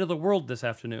state of the world this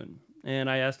afternoon. And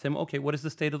I asked him, okay, what is the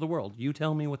state of the world? You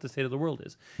tell me what the state of the world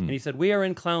is. And he said, we are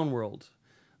in clown world.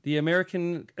 The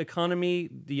American economy,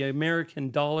 the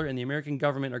American dollar, and the American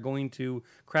government are going to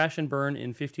crash and burn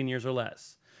in 15 years or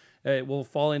less. It will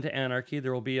fall into anarchy.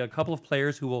 There will be a couple of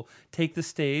players who will take the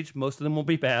stage. Most of them will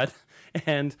be bad.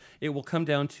 And it will come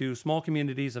down to small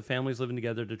communities of families living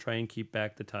together to try and keep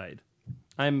back the tide.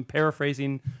 I'm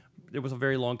paraphrasing. It was a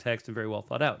very long text and very well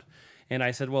thought out. And I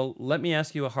said, well, let me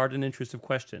ask you a hard and intrusive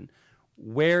question.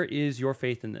 Where is your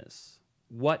faith in this?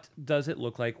 What does it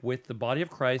look like with the body of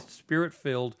Christ,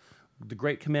 Spirit-filled, the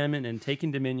great commandment and taking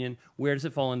dominion? Where does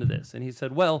it fall into this? And he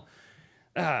said, well,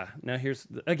 now here's,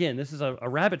 again, this is a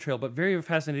rabbit trail, but very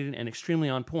fascinating and extremely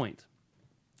on point.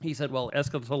 He said, well,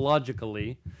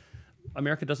 eschatologically,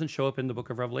 America doesn't show up in the book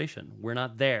of Revelation. We're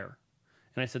not there.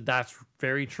 And I said, that's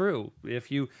very true. If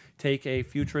you take a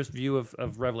futurist view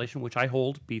of Revelation, which I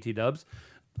hold, BT dubs,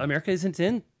 America isn't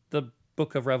in the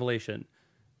book of Revelation.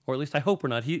 Or at least I hope we're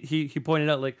not. He pointed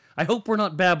out, like, I hope we're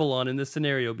not Babylon in this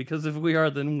scenario, because if we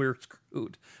are, then we're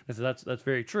screwed. I said, that's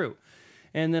very true.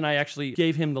 And then I actually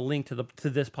gave him the link to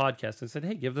this podcast and said,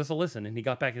 hey, give this a listen. And he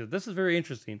got back and said, this is very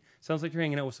interesting. Sounds like you're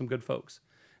hanging out with some good folks.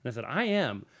 And I said, I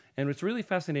am. And it's really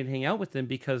fascinating to hang out with them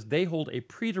because they hold a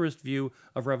preterist view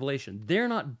of Revelation. They're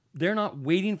not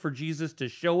waiting for Jesus to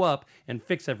show up and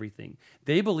fix everything.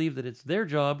 They believe that it's their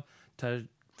job to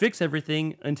fix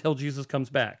everything until Jesus comes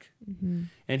back. Mm-hmm.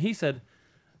 And he said,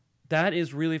 that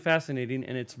is really fascinating,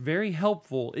 and it's very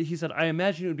helpful. He said, I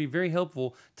imagine it would be very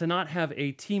helpful to not have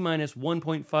a T-minus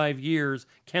 1.5 years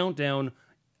countdown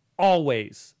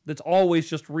always. That's always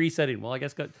just resetting. Well, I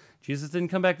guess Jesus didn't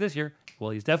come back this year. Well,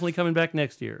 he's definitely coming back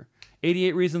next year.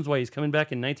 88 reasons why he's coming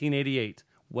back in 1988.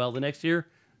 Well, the next year?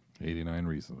 89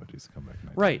 reasons why he's coming back in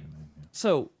 1989. Right. Yeah.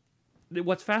 So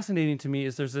what's fascinating to me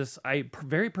is there's this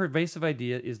very pervasive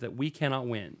idea is that we cannot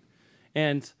win.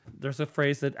 And there's a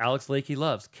phrase that Alex Lakey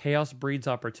loves, chaos breeds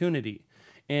opportunity.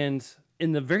 And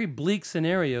in the very bleak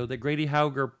scenario that Grady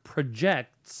Hauger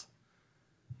projects,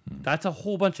 that's a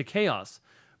whole bunch of chaos.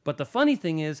 But the funny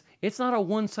thing is, it's not a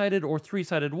one-sided or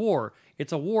three-sided war.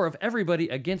 It's a war of everybody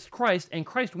against Christ, and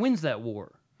Christ wins that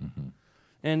war. Mm-hmm.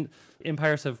 And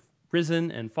empires have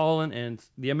risen and fallen, and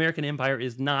the American empire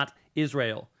is not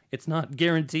Israel. It's not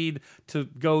guaranteed to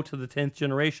go to the 10th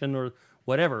generation or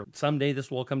whatever. Someday this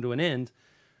will come to an end,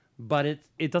 but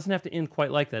it doesn't have to end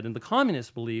quite like that. And the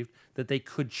communists believed that they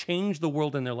could change the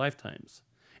world in their lifetimes.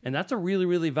 And that's a really,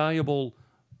 really valuable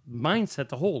mindset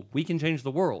to hold. We can change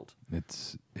the world.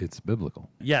 It's biblical.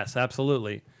 Yes,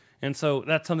 absolutely. And so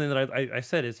that's something that I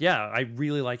said is, yeah, I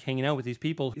really like hanging out with these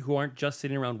people who aren't just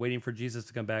sitting around waiting for Jesus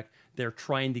to come back. They're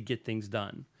trying to get things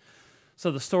done. So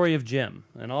the story of Jim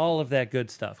and all of that good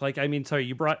stuff.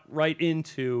 You brought right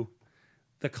into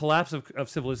the collapse of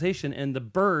civilization and the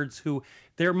birds who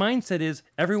their mindset is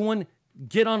everyone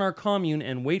get on our commune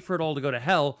and wait for it all to go to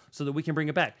hell so that we can bring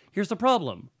it back. Here's the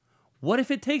problem. What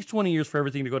if it takes 20 years for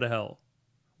everything to go to hell?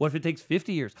 What if it takes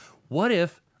 50 years? What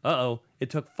if, it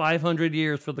took 500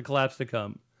 years for the collapse to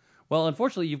come? Well,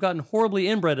 unfortunately, you've gotten horribly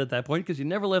inbred at that point because you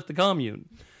never left the commune.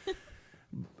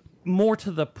 More to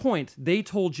the point, they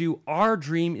told you our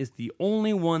dream is the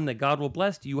only one that God will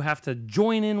bless. You have to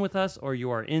join in with us or you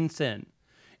are in sin.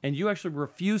 And you actually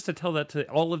refused to tell that to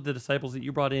all of the disciples that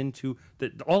you brought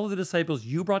all of the disciples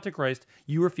you brought to Christ,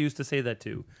 you refused to say that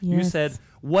to. Yes. You said,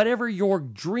 whatever your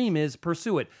dream is,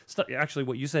 pursue it. Actually,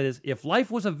 what you said is, if life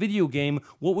was a video game,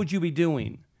 what would you be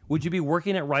doing? Would you be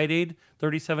working at Rite Aid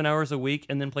 37 hours a week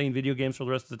and then playing video games for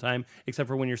the rest of the time, except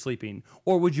for when you're sleeping?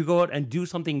 Or would you go out and do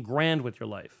something grand with your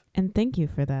life? And thank you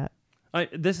for that.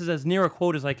 This is as near a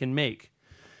quote as I can make.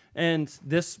 And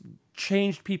this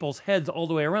changed people's heads all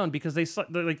the way around because they're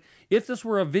like, if this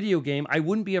were a video game, I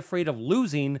wouldn't be afraid of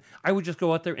losing. I would just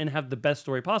go out there and have the best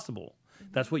story possible.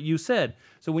 That's what you said.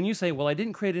 So when you say, well, I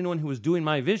didn't create anyone who was doing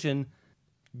my vision,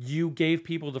 you gave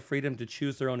people the freedom to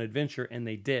choose their own adventure, and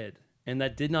they did. And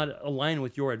that did not align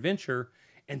with your adventure,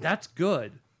 and that's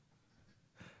good.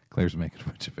 Claire's making a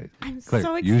bunch of face. Claire,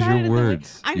 so excited. Use your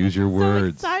words. Use your words. I'm so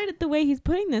excited the way he's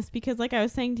putting this because, like I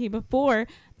was saying to you before,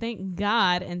 thank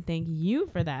God and thank you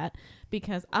for that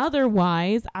because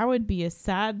otherwise I would be a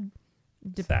sad,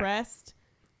 depressed,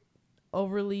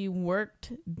 overly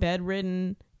worked,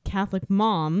 bedridden Catholic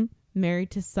mom married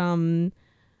to some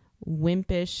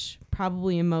wimpish,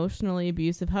 probably emotionally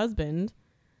abusive husband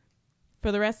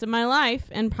for the rest of my life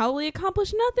and probably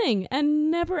accomplish nothing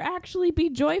and never actually be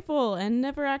joyful and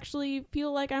never actually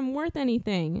feel like I'm worth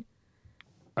anything.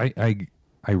 I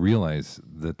realize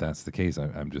that that's the case.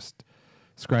 I'm just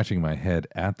scratching my head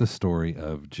at the story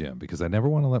of Jim because I never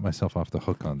want to let myself off the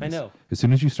hook on this. I know. As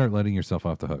soon as you start letting yourself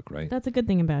off the hook, right? That's a good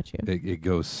thing about you. It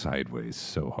goes sideways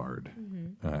so hard.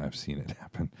 Mm-hmm. I've seen it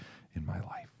happen in my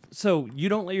life. So you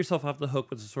don't let yourself off the hook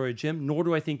with the story of Jim, nor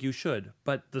do I think you should.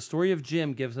 But the story of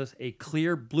Jim gives us a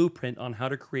clear blueprint on how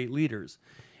to create leaders.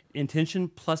 Intention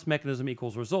plus mechanism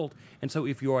equals result. And so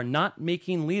if you are not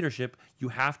making leadership, you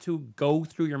have to go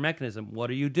through your mechanism. What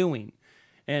are you doing?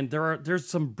 And there's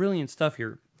some brilliant stuff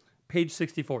here. Page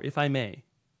 64, if I may.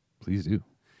 Please do.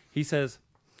 He says,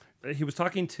 he was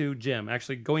talking to Jim,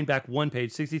 actually going back one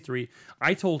page, 63.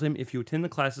 I told him, if you attend the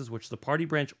classes which the party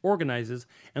branch organizes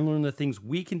and learn the things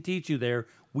we can teach you there,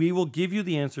 we will give you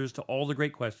the answers to all the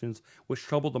great questions which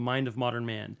trouble the mind of modern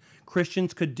man.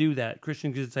 Christians could do that.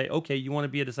 Christians could say, okay, you want to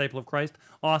be a disciple of Christ?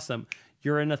 Awesome.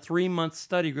 You're in a 3-month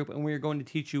study group and we are going to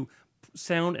teach you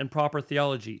sound and proper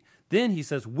theology. Then he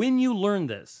says, when you learn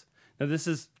this, now this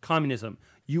is communism,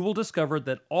 you will discover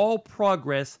that all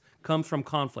progress comes from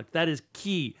conflict. That is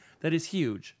key. That is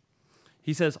huge.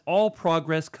 He says all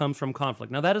progress comes from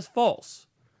conflict. Now that is false.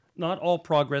 Not all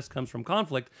progress comes from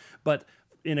conflict, but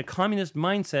in a communist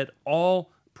mindset,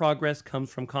 all progress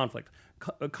comes from conflict.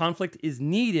 Conflict is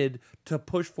needed to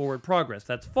push forward progress.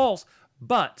 That's false,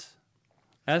 but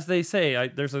as they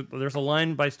say, there's a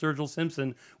line by Sturgill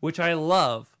Simpson which I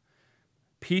love.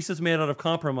 Peace is made out of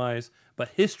compromise, but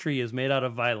history is made out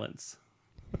of violence.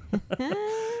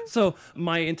 So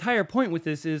my entire point with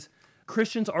this is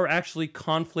Christians are actually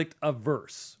conflict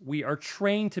averse. We are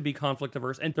trained to be conflict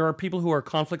averse, and there are people who are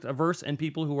conflict averse and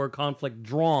people who are conflict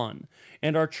drawn.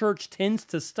 And our church tends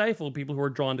to stifle people who are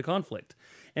drawn to conflict.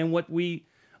 And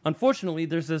unfortunately,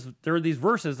 there are these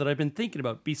verses that I've been thinking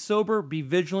about. Be sober, be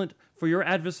vigilant, for your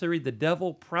adversary, the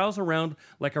devil, prowls around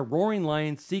like a roaring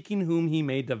lion, seeking whom he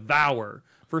may devour.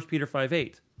 1 Peter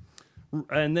 5:8.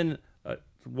 And then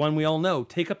one we all know,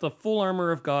 take up the full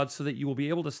armor of God so that you will be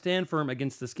able to stand firm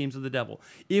against the schemes of the devil.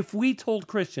 If we told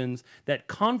Christians that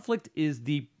conflict is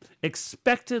the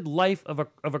expected life of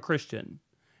a Christian,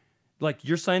 like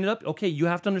you're signing up, okay, you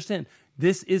have to understand,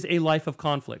 this is a life of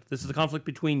conflict. This is a conflict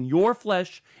between your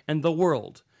flesh and the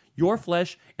world, your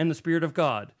flesh and the Spirit of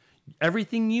God.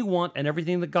 Everything you want and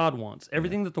everything that God wants,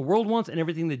 everything that the world wants and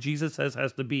everything that Jesus says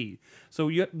has to be. So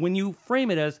when you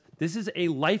frame it as this is a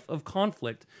life of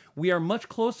conflict, we are much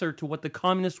closer to what the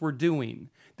communists were doing.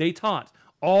 They taught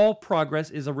all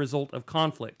progress is a result of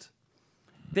conflict.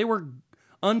 They were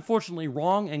unfortunately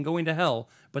wrong and going to hell,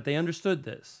 but they understood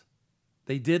this.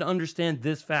 They did understand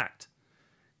this fact.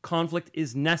 Conflict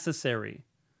is necessary.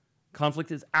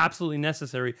 Conflict is absolutely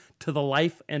necessary to the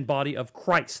life and body of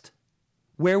Christ.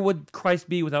 Where would Christ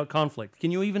be without conflict?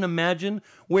 Can you even imagine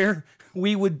where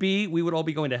we would be? We would all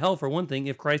be going to hell, for one thing,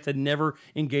 if Christ had never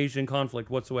engaged in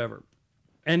conflict whatsoever.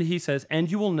 And he says,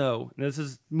 and you will know, and this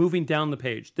is moving down the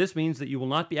page, this means that you will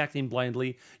not be acting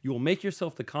blindly. You will make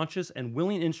yourself the conscious and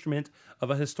willing instrument of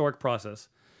a historic process.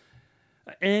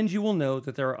 And you will know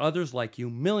that there are others like you,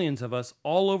 millions of us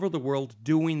all over the world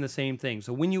doing the same thing.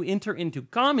 So when you enter into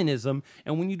communism,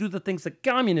 and when you do the things that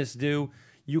communists do,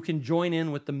 you can join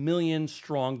in with the millions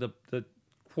strong, the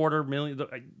quarter million,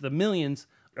 the millions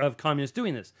of communists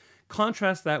doing this.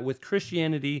 Contrast that with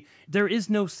Christianity. There is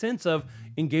no sense of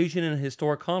engaging in a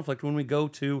historic conflict when we go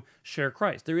to share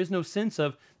Christ. There is no sense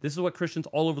of this is what Christians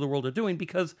all over the world are doing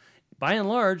because, by and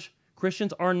large,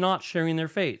 Christians are not sharing their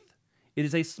faith. It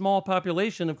is a small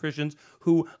population of Christians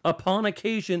who, upon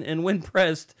occasion and when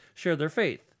pressed, share their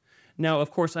faith. Now,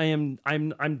 of course, I'm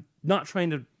not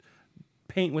trying to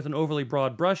paint with an overly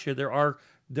broad brush here. There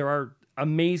are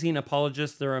amazing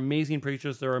apologists, there are amazing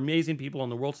preachers, there are amazing people on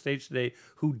the world stage today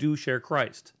who do share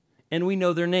Christ. And we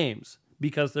know their names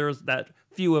because there's that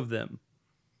few of them.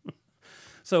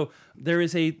 So there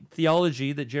is a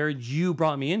theology that, Jared, you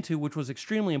brought me into, which was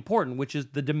extremely important, which is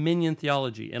the dominion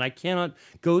theology. And I cannot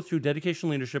go through dedication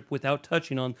leadership without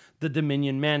touching on the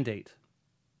dominion mandate.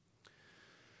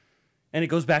 And it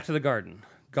goes back to the garden.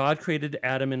 God created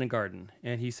Adam in a garden,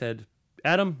 and he said,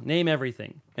 Adam, name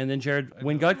everything. And then Jared,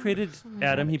 when God created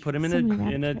Adam, he put him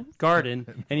in a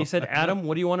garden, and he said, Adam,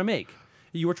 what do you want to make?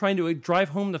 You were trying to drive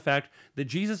home the fact that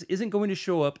Jesus isn't going to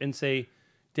show up and say,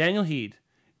 Daniel Heed,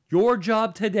 your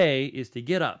job today is to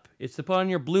get up. It's to put on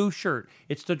your blue shirt.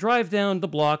 It's to drive down the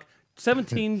block,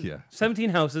 17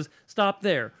 houses, stop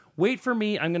there. Wait for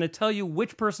me. I'm going to tell you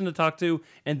which person to talk to,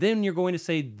 and then you're going to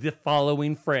say the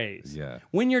following phrase. Yeah.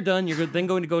 When you're done, you're then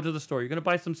going to go to the store. You're going to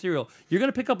buy some cereal. You're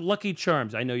going to pick up Lucky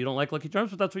Charms. I know you don't like Lucky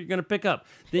Charms, but that's what you're going to pick up.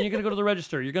 Then you're going to go to the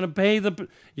register. You're going to pay You're going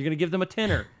to give them a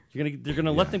tenner. You're going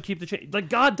to let them keep the change. Like,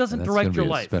 God doesn't direct your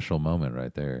life. That's a special moment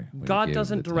right there. God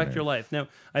doesn't direct your life. Now,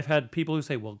 I've had people who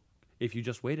say, well, if you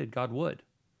just waited, God would.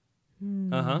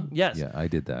 Yes. Yeah, I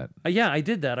did that. I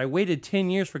did that. I waited 10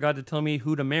 years for God to tell me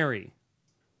who to marry.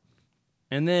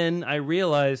 And then I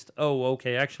realized, oh,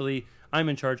 okay, actually, I'm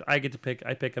in charge. I get to pick.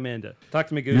 I pick Amanda. Talk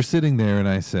to me, Goose. You're sitting there, and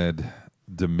I said,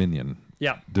 dominion.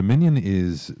 Yeah. Dominion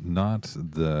is not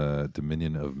the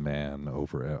dominion of man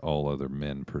over all other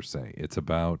men, per se. It's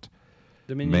about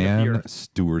dominion of the earth.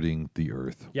 Stewarding the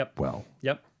earth well.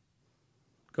 Yep.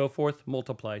 Go forth,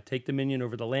 multiply. Take dominion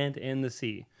over the land and the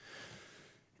sea.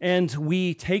 And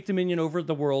we take dominion over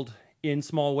the world in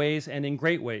small ways and in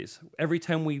great ways. Every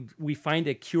time we find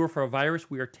a cure for a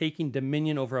virus, we are taking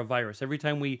dominion over a virus. Every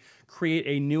time we create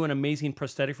a new and amazing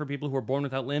prosthetic for people who are born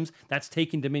without limbs, that's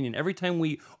taking dominion. Every time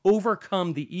we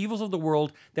overcome the evils of the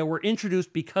world that were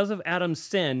introduced because of Adam's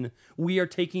sin, we are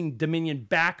taking dominion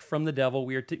back from the devil.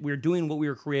 We are doing what we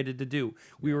were created to do.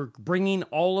 We are bringing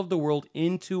all of the world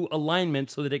into alignment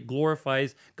so that it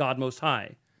glorifies God Most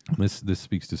High. This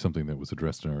speaks to something that was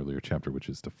addressed in an earlier chapter, which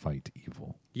is to fight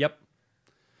evil. Yep.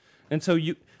 And so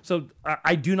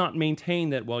I do not maintain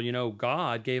that, well,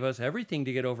 God gave us everything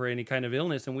to get over any kind of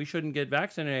illness and we shouldn't get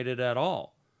vaccinated at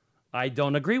all. I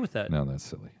don't agree with that. No, that's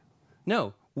silly.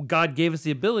 No, God gave us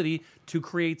the ability to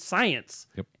create science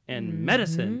and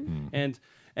medicine and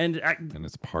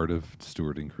it's part of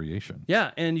stewarding creation.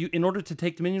 Yeah, and in order to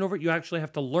take dominion over it, you actually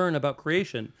have to learn about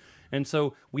creation. And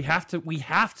so we have to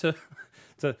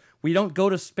we don't go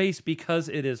to space because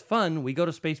it is fun. We go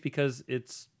to space because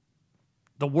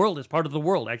the world is part of the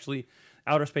world. Actually,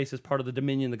 outer space is part of the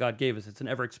dominion that God gave us. It's an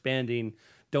ever-expanding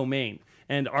domain.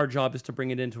 And our job is to bring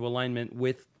it into alignment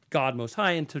with God Most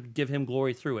High and to give him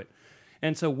glory through it.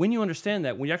 And so when you understand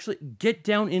that, when you actually get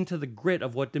down into the grit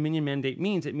of what dominion mandate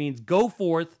means, it means go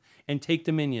forth and take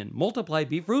dominion. Multiply,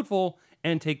 be fruitful,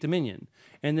 and take dominion.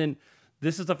 And then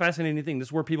this is the fascinating thing. This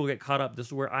is where people get caught up. This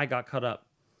is where I got caught up.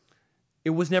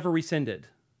 It was never rescinded.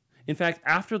 In fact,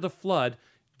 after the flood,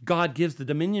 God gives the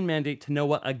dominion mandate to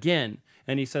Noah again.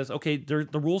 And he says, okay, the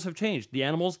rules have changed. The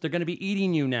animals, they're going to be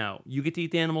eating you now. You get to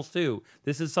eat the animals too.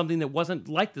 This is something that wasn't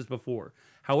like this before.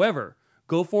 However,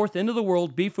 go forth into the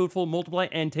world, be fruitful, multiply,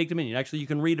 and take dominion. Actually, you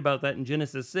can read about that in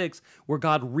Genesis 6, where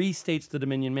God restates the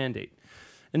dominion mandate.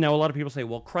 And now a lot of people say,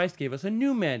 well, Christ gave us a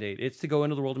new mandate. It's to go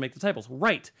into the world and make disciples.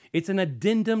 Right. It's an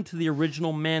addendum to the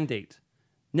original mandate.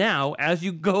 Now, as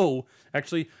you go,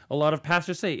 actually, a lot of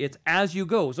pastors say it's as you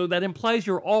go. So that implies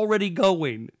you're already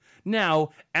going. Now,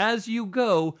 as you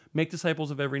go, make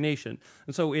disciples of every nation.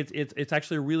 And so it's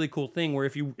actually a really cool thing where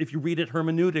if you read it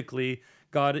hermeneutically,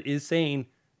 God is saying,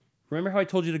 remember how I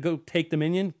told you to go take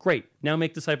dominion? Great. Now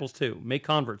make disciples too. Make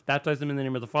converts. Baptize them in the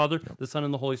name of the Father, the Son,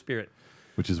 and the Holy Spirit.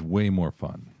 Which is way more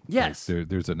fun. Yes. Like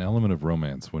there's an element of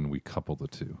romance when we couple the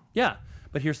two. Yeah.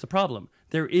 But here's the problem.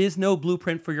 There is no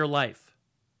blueprint for your life.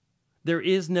 There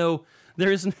is no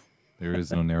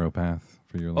narrow path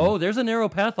for your life. Oh, there's a narrow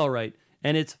path, all right.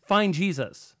 And it's find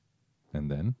Jesus. And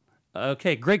then?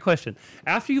 Okay, great question.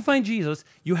 After you find Jesus,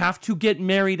 you have to get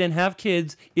married and have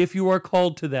kids if you are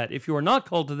called to that. If you are not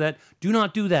called to that, do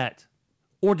not do that.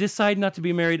 Or decide not to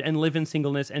be married and live in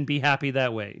singleness and be happy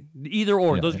that way. Either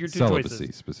or. Yeah, those are your two celibacy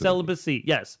choices. Specifically. Celibacy,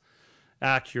 yes.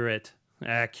 Accurate.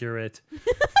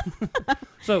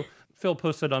 So, Phil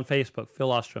posted on Facebook,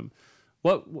 Phil Ostrom.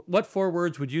 What 4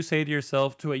 words would you say to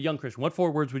yourself, to a young Christian? What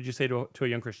 4 words would you say to a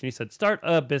young Christian? He said, start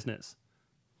a business.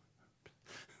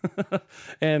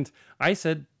 And I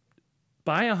said,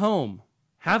 buy a home,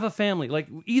 have a family, like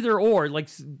either or, like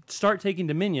start taking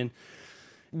dominion,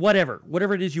 whatever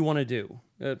it is you want to do.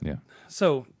 Yeah.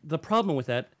 So the problem with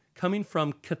that, coming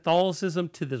from Catholicism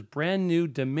to this brand new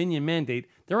dominion mandate,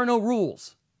 there are no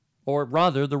rules, or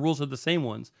rather the rules are the same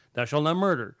ones. Thou shalt not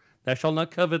murder. Thou shalt not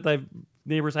covet thy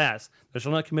neighbor's ass. Thou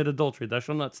shalt not commit adultery. Thou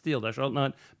shalt not steal. Thou shalt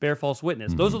not bear false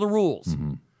witness. Mm-hmm. Those are the rules.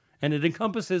 Mm-hmm. And it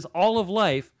encompasses all of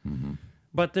life, mm-hmm.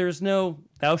 but there's no,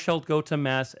 thou shalt go to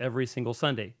Mass every single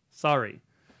Sunday. Sorry.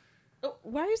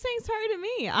 Why are you saying sorry to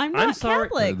me? I'm not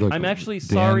Catholic. Look, I'm actually Dan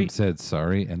sorry. Said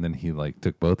sorry, and then he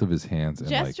took both of his hands and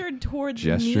gestured towards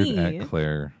gestured me. at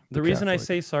Claire. The reason Catholic. I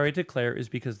say sorry to Claire is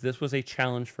because this was a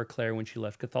challenge for Claire when she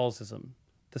left Catholicism.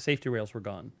 The safety rails were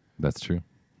gone. That's true.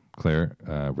 Claire,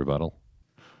 rebuttal.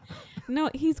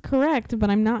 No, he's correct, but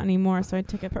I'm not anymore, so I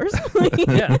took it personally.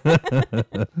 Yeah.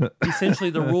 Essentially,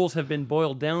 the rules have been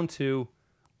boiled down to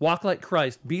walk like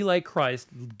Christ, be like Christ,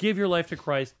 give your life to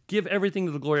Christ, give everything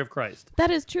to the glory of Christ.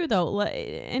 That is true, though,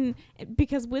 and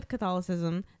because with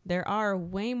Catholicism, there are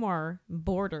way more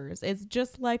borders. It's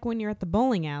just like when you're at the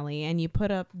bowling alley and you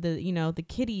put up the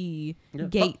kiddie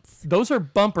gates. Those are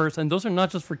bumpers, and those are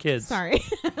not just for kids. Sorry.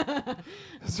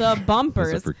 The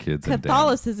bumpers. Those are for kids.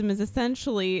 Catholicism is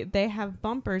essentially, they have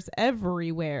bumpers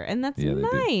everywhere, and that's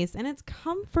nice, and it's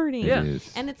comforting,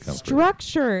 and it's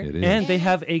structured. It is. And they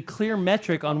have a clear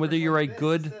metric on whether you're a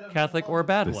good Catholic or a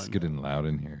bad one. It's getting loud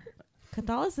in here.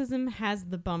 Catholicism has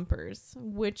the bumpers,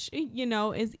 which,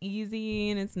 is easy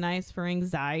and it's nice for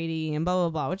anxiety and blah, blah,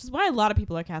 blah, which is why a lot of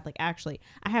people are Catholic. Actually,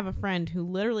 I have a friend who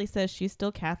literally says she's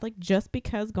still Catholic just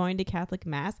because going to Catholic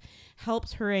Mass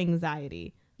helps her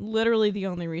anxiety. Literally the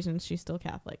only reason she's still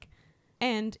Catholic.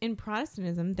 And in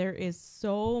Protestantism, there is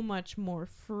so much more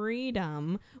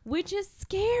freedom, which is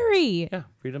scary. Yeah,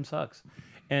 freedom sucks.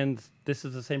 And this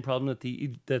is the same problem that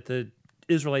the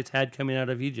Israelites had coming out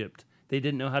of Egypt. They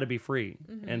didn't know how to be free.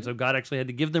 Mm-hmm. And so God actually had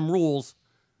to give them rules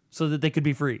so that they could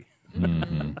be free.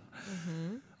 Mm-hmm.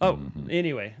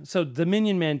 Anyway. So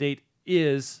dominion mandate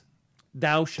is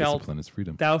discipline is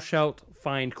freedom. Thou shalt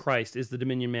find Christ is the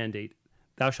dominion mandate.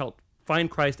 Thou shalt find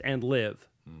Christ and live.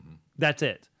 Mm-hmm. That's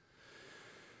it.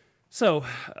 So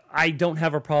I don't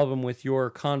have a problem with your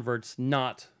converts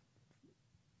not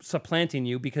supplanting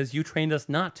you because you trained us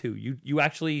not to. You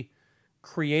actually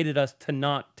created us to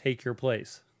not take your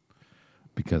place.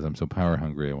 Because I'm so power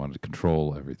hungry, I wanted to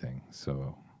control everything,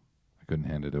 so I couldn't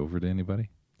hand it over to anybody?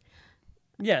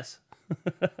 Yes.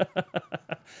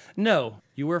 No,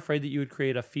 you were afraid that you would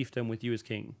create a fiefdom with you as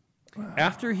king. Wow.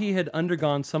 After he had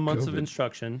undergone some months of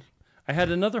instruction, I had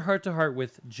another heart-to-heart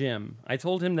with Jim. I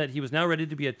told him that he was now ready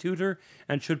to be a tutor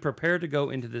and should prepare to go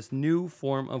into this new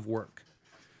form of work.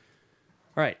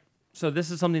 All right, so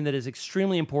this is something that is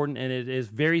extremely important, and it is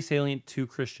very salient to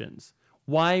Christians.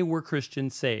 Why were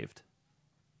Christians saved?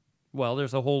 Well,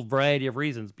 there's a whole variety of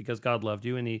reasons. Because God loved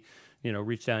you and he,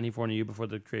 reached down, he foreknew you before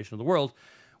the creation of the world.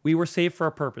 We were saved for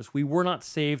a purpose. We were not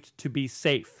saved to be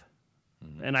safe.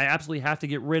 Mm-hmm. And I absolutely have to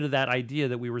get rid of that idea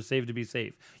that we were saved to be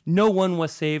safe. No one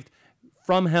was saved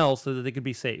from hell so that they could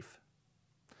be safe.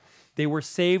 They were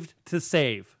saved to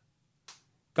save.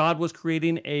 God was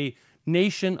creating a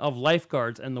nation of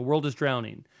lifeguards and the world is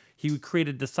drowning. He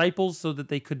created disciples so that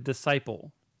they could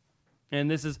disciple. And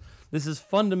this is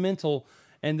fundamental,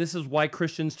 and this is why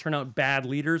Christians turn out bad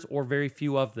leaders or very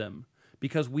few of them,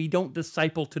 because we don't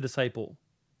disciple to disciple.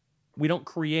 We don't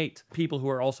create people who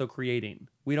are also creating.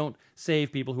 We don't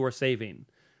save people who are saving.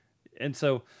 And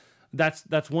so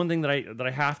that's one thing that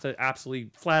I have to absolutely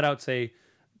flat out say,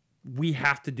 we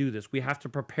have to do this. We have to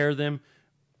prepare them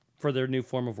for their new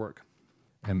form of work.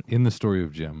 And in the story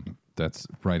of Jim, that's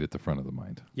right at the front of the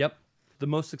mind. Yep. The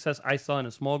most success I saw in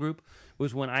a small group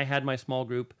was when I had my small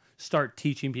group start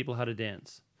teaching people how to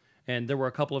dance. And there were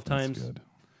a couple of times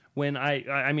when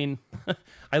I mean,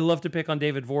 I love to pick on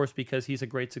David Vorse because he's a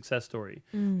great success story.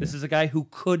 This is a guy who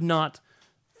could not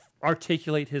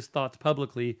articulate his thoughts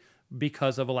publicly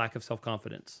because of a lack of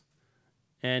self-confidence.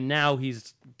 And now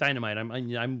he's dynamite.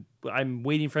 I'm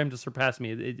waiting for him to surpass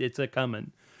me. It's a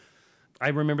coming. I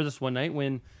remember this one night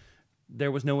when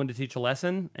there was no one to teach a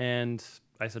lesson, and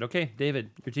I said, "Okay,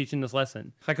 David, you're teaching this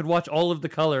lesson." I could watch all of the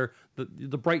color,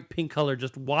 the bright pink color,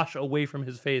 just wash away from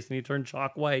his face, and he turned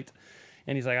chalk white.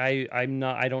 And he's like,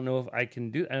 I don't know if I can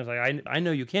do it. And I was like, I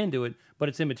know you can do it, but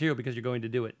it's immaterial because you're going to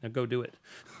do it. Now go do it.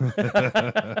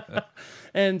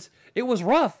 And it was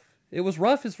rough. It was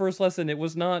rough, his first lesson. It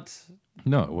was not.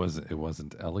 No, it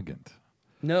wasn't elegant.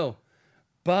 No,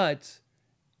 but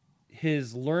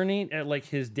his learning, like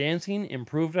his dancing,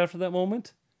 improved after that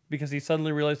moment because he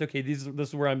suddenly realized, okay, these are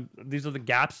the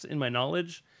gaps in my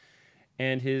knowledge,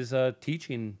 and his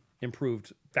teaching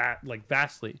improved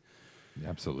vastly.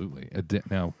 Absolutely.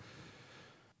 Now,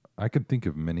 I could think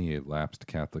of many a lapsed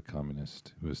Catholic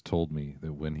communist who has told me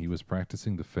that when he was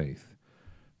practicing the faith,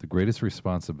 the greatest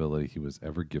responsibility he was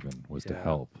ever given was to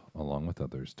help, along with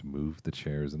others, to move the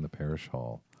chairs in the parish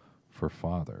hall for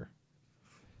Father.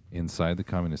 Inside the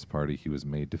Communist Party, he was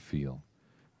made to feel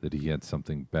that he had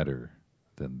something better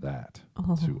than that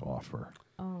to offer.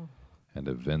 Oh. And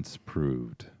events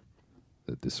proved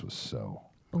that this was so.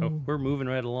 Oh, we're moving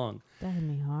right along. That hit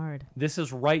me hard. This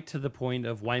is right to the point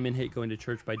of Why Men Hate Going to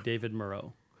Church by David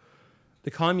Murrow.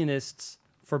 The communists,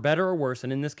 for better or worse,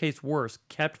 and in this case worse,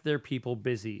 kept their people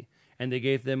busy, and they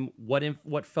gave them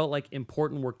what felt like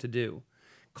important work to do.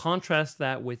 Contrast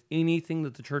that with anything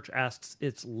that the church asks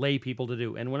its lay people to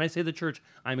do. And when I say the church,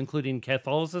 I'm including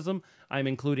Catholicism, I'm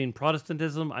including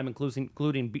Protestantism, I'm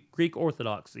including Greek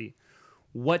Orthodoxy.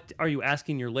 What are you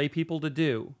asking your lay people to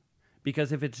do?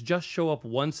 Because if it's just show up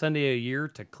one Sunday a year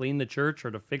to clean the church or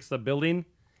to fix the building,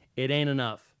 it ain't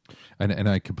enough. And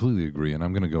I completely agree, and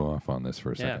I'm going to go off on this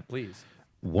for a second. Yeah, please.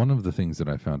 One of the things that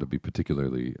I found to be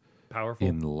particularly powerful,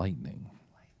 enlightening.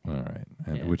 All right,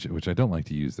 and which I don't like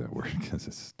to use that word because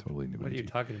it's totally new. What are you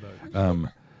talking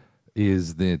about?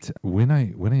 Is that when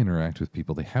I interact with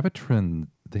people, they have a trend.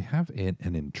 They have an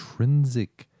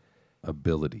intrinsic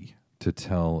ability to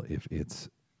tell if it's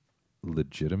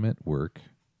legitimate work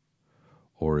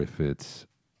or if it's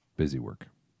busy work.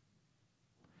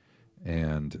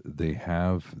 And they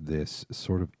have this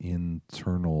sort of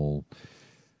internal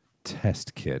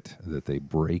test kit that they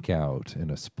break out in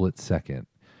a split second,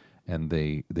 and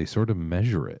they sort of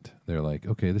measure it. They're like,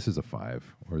 okay, this is a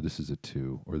 5, or this is a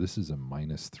 2, or this is a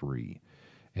 -3.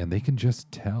 And they can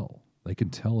just tell. They can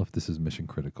tell if this is mission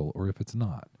critical or if it's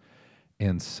not.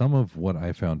 And some of what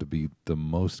I found to be the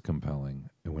most compelling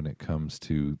when it comes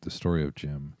to the story of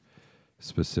Jim,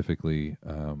 specifically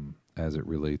as it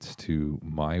relates to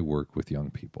my work with young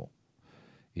people,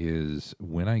 is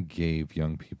when I gave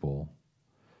young people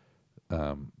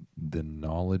the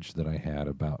knowledge that I had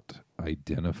about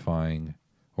identifying,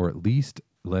 or at least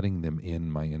letting them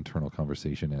in my internal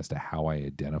conversation as to how I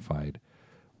identified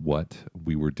what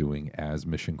we were doing as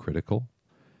mission critical,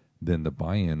 then the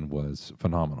buy-in was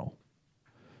phenomenal.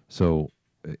 So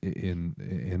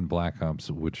in Black Ops,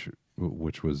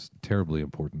 which was terribly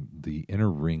important, the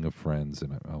inner ring of friends,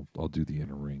 and I'll do the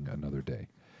inner ring another day,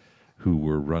 who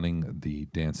were running the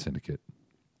dance syndicate,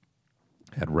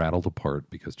 had rattled apart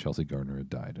because Chelsea Gardner had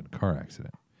died in a car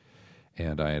accident.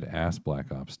 And I had asked Black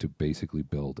Ops to basically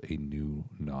build a new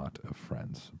knot of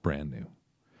friends, brand new,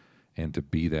 and to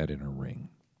be that inner ring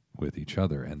with each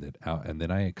other. And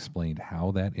then I explained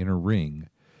how that inner ring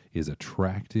is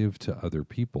attractive to other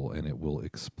people, and it will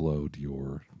explode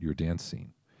your dance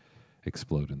scene.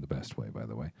 Explode in the best way, by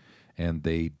the way. And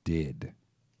they did.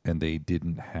 And they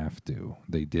didn't have to.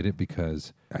 They did it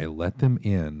because I let them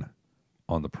in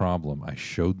on the problem. I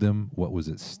showed them what was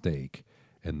at stake,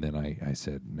 and then I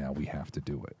said, now we have to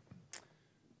do it.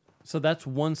 So that's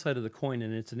one side of the coin,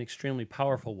 and it's an extremely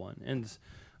powerful one. And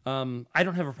I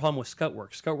don't have a problem with scut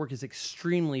work. Scut work is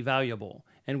extremely valuable.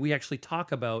 And we actually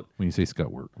talk about... When you say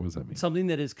scut work, what does that mean? Something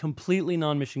that is completely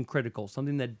non-mission critical.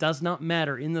 Something that does not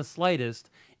matter in the slightest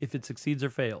if it succeeds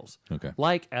or fails. Okay.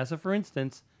 Like, as a for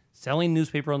instance, selling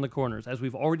newspaper on the corners. As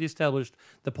we've already established,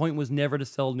 the point was never to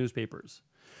sell newspapers.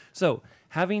 So,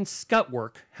 having scut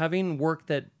work, having work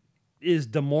that is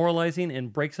demoralizing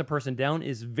and breaks a person down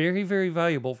is very, very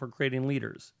valuable for creating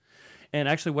leaders. And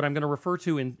actually, what I'm going to refer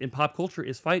to in pop culture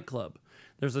is Fight Club.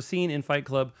 There's a scene in Fight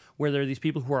Club where there are these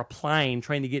people who are applying,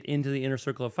 trying to get into the inner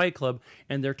circle of Fight Club,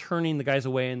 and they're turning the guys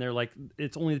away, and they're like,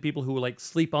 it's only the people who like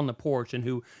sleep on the porch and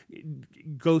who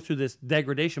go through this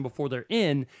degradation before they're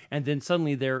in, and then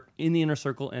suddenly they're in the inner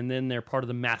circle, and then they're part of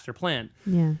the master plan.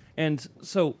 Yeah. And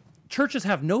so churches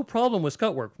have no problem with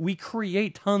scut work. We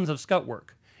create tons of scut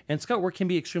work, and scut work can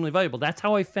be extremely valuable. That's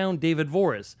how I found David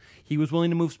Voris. He was willing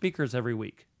to move speakers every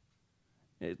week.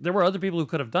 There were other people who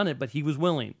could have done it, but he was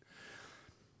willing.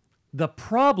 The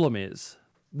problem is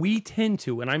we tend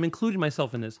to, and I'm including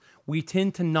myself in this, we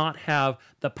tend to not have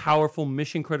the powerful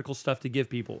mission critical stuff to give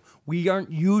people. We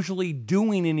aren't usually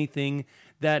doing anything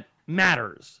that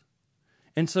matters.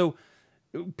 And so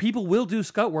people will do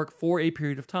scut work for a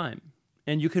period of time.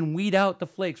 And you can weed out the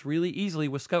flakes really easily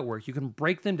with scut work. You can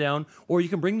break them down, or you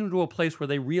can bring them to a place where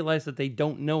they realize that they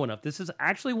don't know enough. This is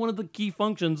actually one of the key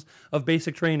functions of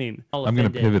basic training. I'm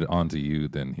going to pivot onto you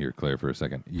then here, Claire, for a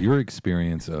second. Your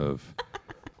experience of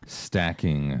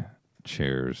stacking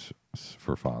chairs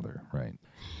for Father, right?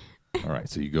 All right,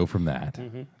 so you go from that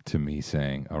to me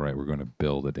saying, all right, we're going to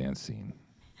build a dance scene.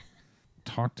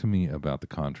 Talk to me about the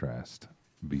contrast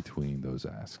between those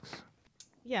asks.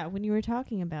 Yeah, when you were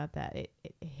talking about that, it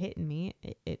hit me.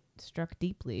 It struck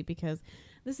deeply because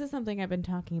this is something I've been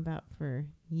talking about for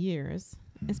years,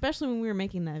 especially when we were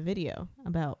making that video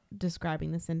about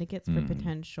describing the syndicates for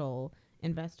potential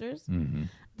investors.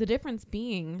 The difference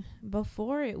being,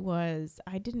 before it was,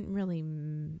 I didn't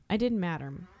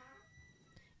matter.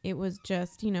 It was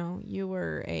just, you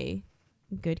were a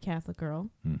good Catholic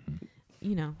girl.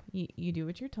 You do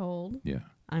what you're told. Yeah.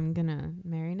 I'm going to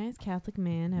marry a nice Catholic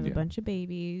man, have a bunch of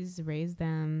babies, raise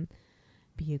them,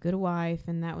 be a good wife.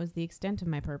 And that was the extent of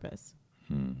my purpose.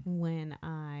 When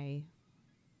I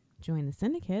joined the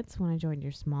syndicates, when I joined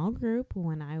your small group,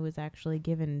 when I was actually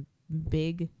given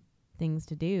big things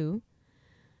to do,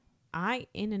 I,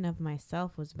 in and of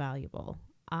myself, was valuable.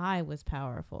 I was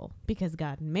powerful because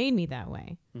God made me that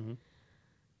way.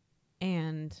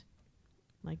 And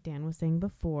like Dan was saying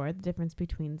before, the difference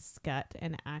between scut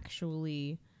and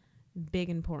actually big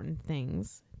important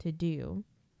things to do,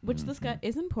 which the scut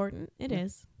is important. It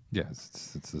is.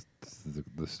 Yes, it's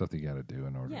the stuff that you got to do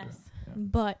in order to. Yes.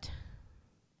 But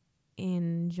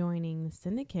in joining the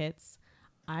syndicates,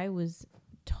 I was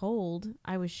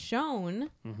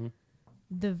shown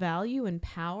the value and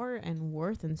power and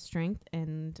worth and strength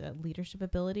and leadership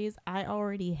abilities I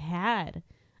already had.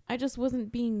 I just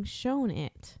wasn't being shown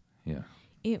it. Yeah.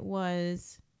 It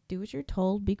was do what you're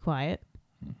told, be quiet,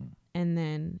 and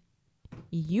then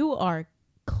you are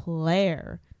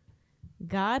Claire.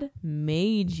 God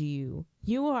made you.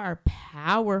 You are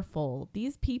powerful.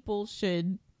 These people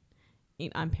should,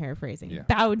 I'm paraphrasing,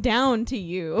 bow down to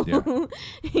you.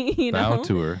 Yeah. Bow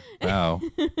to her. Bow.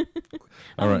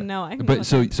 All right. No, but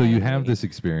so you have this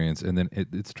experience, and then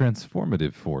it's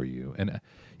transformative for you. And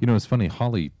it's funny.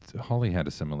 Holly had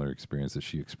a similar experience that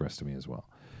she expressed to me as well.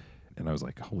 And I was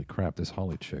like, holy crap, this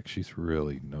Holly chick, she's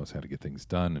really knows how to get things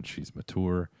done, and she's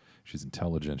mature, she's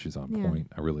intelligent, she's on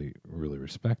point. I really, really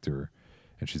respect her,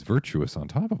 and she's virtuous on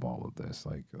top of all of this.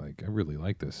 Like I really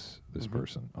like this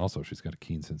person. Also, she's got a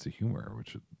keen sense of humor,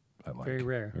 which I like. Very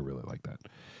rare. I really like that.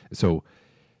 So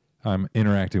I'm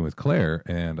interacting with Claire,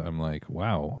 and I'm like,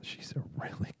 wow, she's a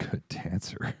really good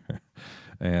dancer.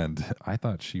 And I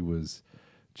thought she was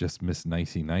just Miss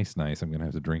Nicey Nice. I'm going to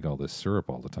have to drink all this syrup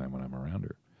all the time when I'm around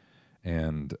her.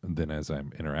 And then as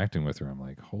I'm interacting with her, I'm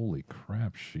like, holy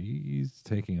crap, she's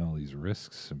taking all these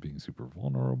risks and being super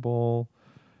vulnerable.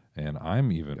 And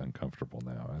I'm even uncomfortable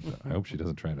now. I hope she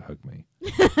doesn't try to hug me.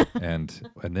 And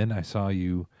then I saw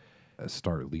you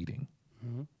start leading.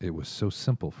 It was so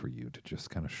simple for you to just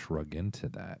kind of shrug into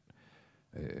that.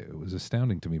 It was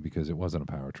astounding to me because it wasn't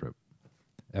a power trip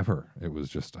ever. It was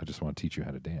just, I just want to teach you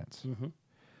how to dance.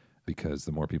 Because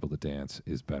the more people that dance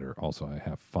is better. Also, I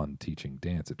have fun teaching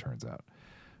dance, it turns out,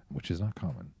 which is not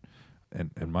common.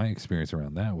 And my experience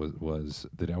around that was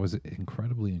that I was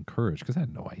incredibly encouraged because I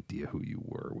had no idea who you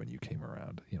were when you came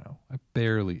around. You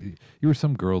were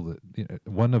some girl that,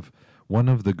 one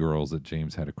of the girls that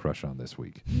James had a crush on this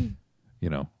week,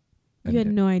 You had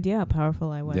no idea how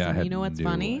powerful I was. Yeah, and I had you know what's no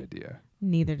funny? idea.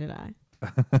 Neither did I.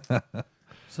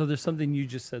 So there's something you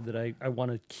just said that I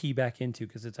want to key back into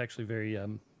because it's actually very,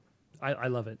 I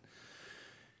love it.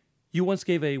 You once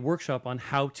gave a workshop on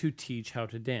how to teach how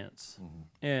to dance.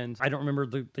 Mm-hmm. And I don't remember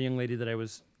the young lady that I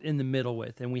was in the middle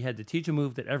with, and we had to teach a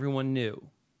move that everyone knew.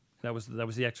 That was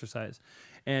the exercise.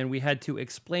 And we had to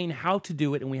explain how to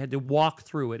do it, and we had to walk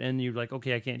through it. And you're like,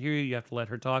 okay, I can't hear you. You have to let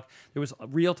her talk. There was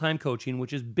real-time coaching,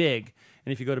 which is big.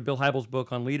 And if you go to Bill Hybels'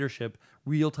 book on leadership,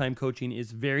 real-time coaching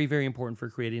is very, very important for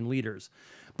creating leaders.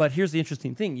 But here's the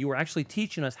interesting thing. You were actually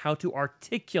teaching us how to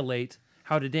articulate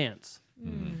how to dance.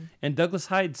 Mm. And Douglas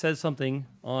Hyde says something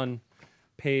on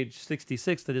page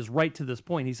 66 that is right to this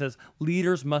point. He says,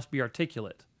 leaders must be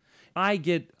articulate. I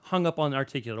get hung up on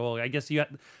articulate. Well, I guess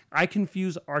I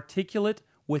confuse articulate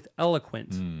with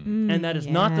eloquent. And that is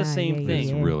not the same thing.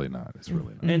 It's really not. It's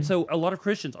really not. And so a lot of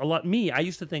Christians, I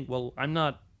used to think, well, I'm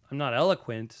not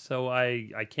eloquent, so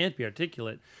I can't be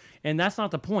articulate. And that's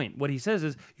not the point. What he says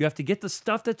is you have to get the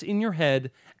stuff that's in your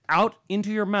head out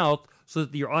into your mouth so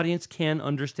that your audience can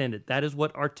understand it. That is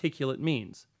what articulate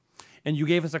means. And you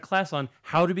gave us a class on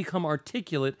how to become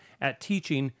articulate at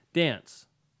teaching dance.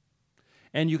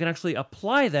 And you can actually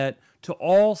apply that to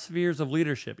all spheres of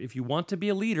leadership. If you want to be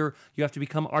a leader, you have to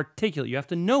become articulate. You have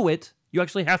to know it. You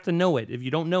actually have to know it. If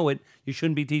you don't know it, you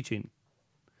shouldn't be teaching.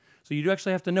 So you do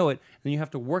actually have to know it, and you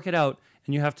have to work it out,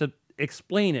 and you have to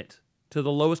explain it to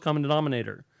the lowest common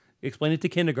denominator. Explain it to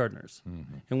kindergartners.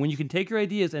 Mm-hmm. And when you can take your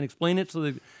ideas and explain it so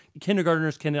the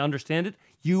kindergartners can understand it,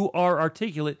 you are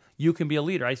articulate, you can be a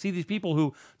leader. I see these people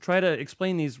who try to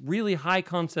explain these really high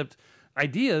concept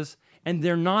ideas, and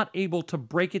they're not able to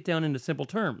break it down into simple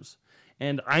terms.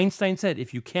 And Einstein said,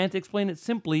 if you can't explain it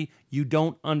simply, you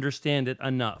don't understand it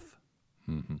enough.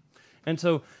 Mm-hmm. And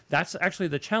so that's actually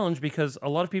the challenge, because a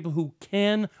lot of people who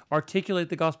can articulate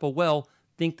the gospel well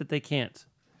think that they can't,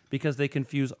 because they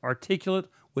confuse articulate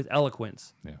with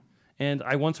eloquence. Yeah. And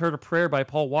I once heard a prayer by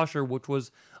Paul Washer, which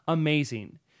was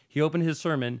amazing. He opened his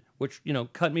sermon, which,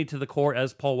 cut me to the core,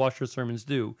 as Paul Washer's sermons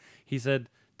do. He said,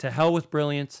 to hell with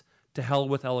brilliance, to hell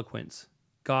with eloquence.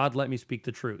 God, let me speak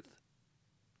the truth.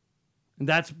 And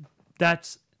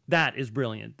that is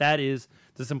brilliant. That is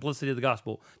the simplicity of the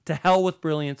gospel. To hell with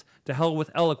brilliance, to hell with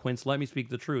eloquence, let me speak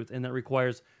the truth. And that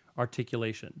requires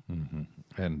articulation. Mm-hmm.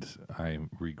 And I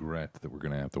regret that we're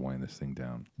going to have to wind this thing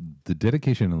down. The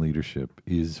dedication and leadership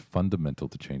is fundamental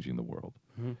to changing the world.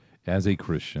 Mm-hmm. As a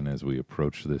Christian, as we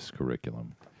approach this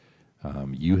curriculum,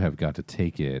 you have got to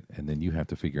take it, and then you have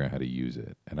to figure out how to use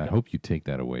it. And I hope you take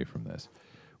that away from this.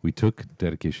 We took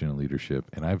dedication and leadership,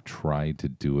 and I've tried to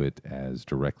do it as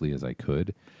directly as I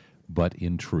could, but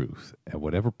in truth, at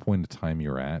whatever point of time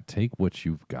you're at, take what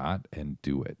you've got and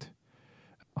do it.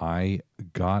 I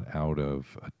got out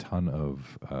of a ton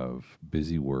of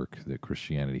busy work that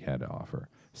Christianity had to offer,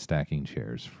 stacking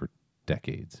chairs for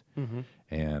decades, mm-hmm.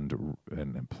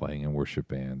 and playing in worship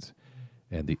bands.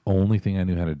 And the only thing I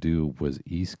knew how to do was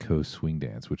East Coast swing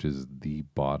dance, which is the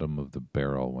bottom of the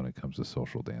barrel when it comes to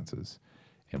social dances,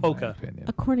 in my opinion.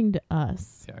 According to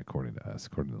us. Yeah, according to us,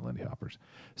 according to the Lindy Hoppers.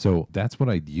 So that's what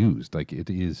I used. Like it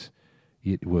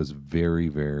was very,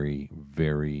 very,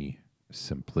 very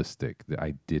simplistic.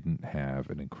 I didn't have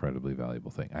an incredibly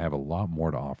valuable thing. I have a lot more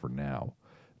to offer now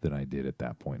than I did at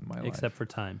that point in my life. Except for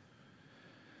time.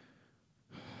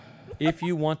 If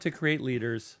you want to create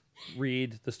leaders,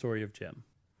 read the story of Jim.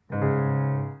 Try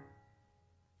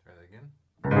that again.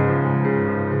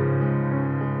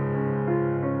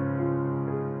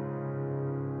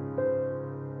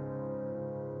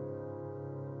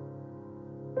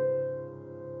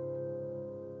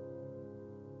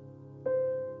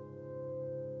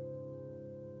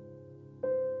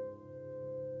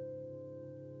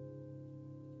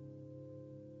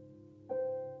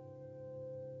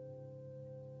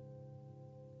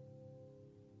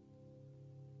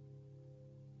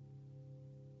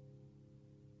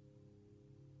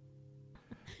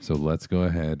 So let's go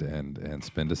ahead and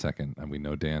spend a second. And we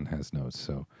know Dan has notes,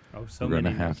 so we're going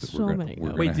to have to.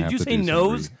 Wait, did you say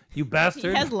nose? You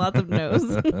bastard! He has lots of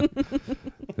nose.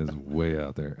 It's way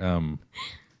out there.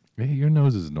 Hey, your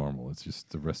nose is normal. It's just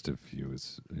the rest of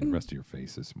your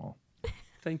face is small.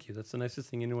 Thank you. That's the nicest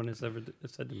thing anyone has ever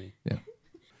said to me. Yeah.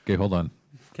 Okay, hold on.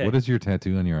 Okay. What does your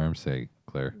tattoo on your arm say,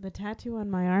 Claire? The tattoo on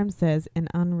my arm says "An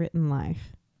Unwritten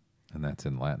Life." And that's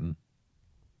in Latin?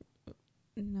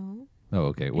 No. Oh,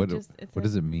 okay. What does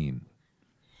it mean?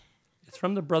 It's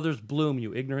from the Brothers Bloom,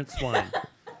 you ignorant swine.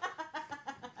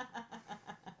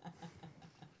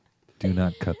 Do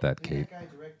not cut that, Kate. Did that guy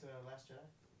direct Last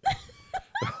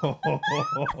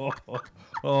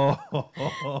Jedi?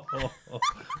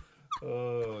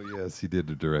 Oh, yes, he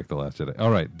did direct The Last Jedi.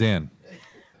 All right, Dan.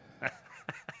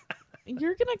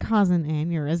 You're going to cause an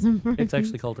aneurysm. It's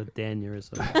actually called a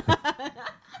danurism.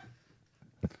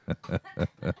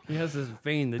 He has this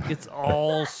vein that gets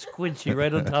all squinchy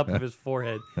right on top of his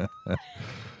forehead.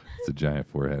 It's a giant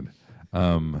forehead. So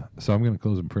I'm going to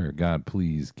close in prayer. God,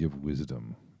 please give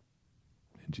wisdom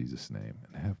in Jesus' name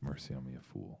and have mercy on me, a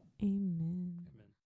fool. Amen.